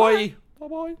 Bye.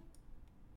 Bye-bye.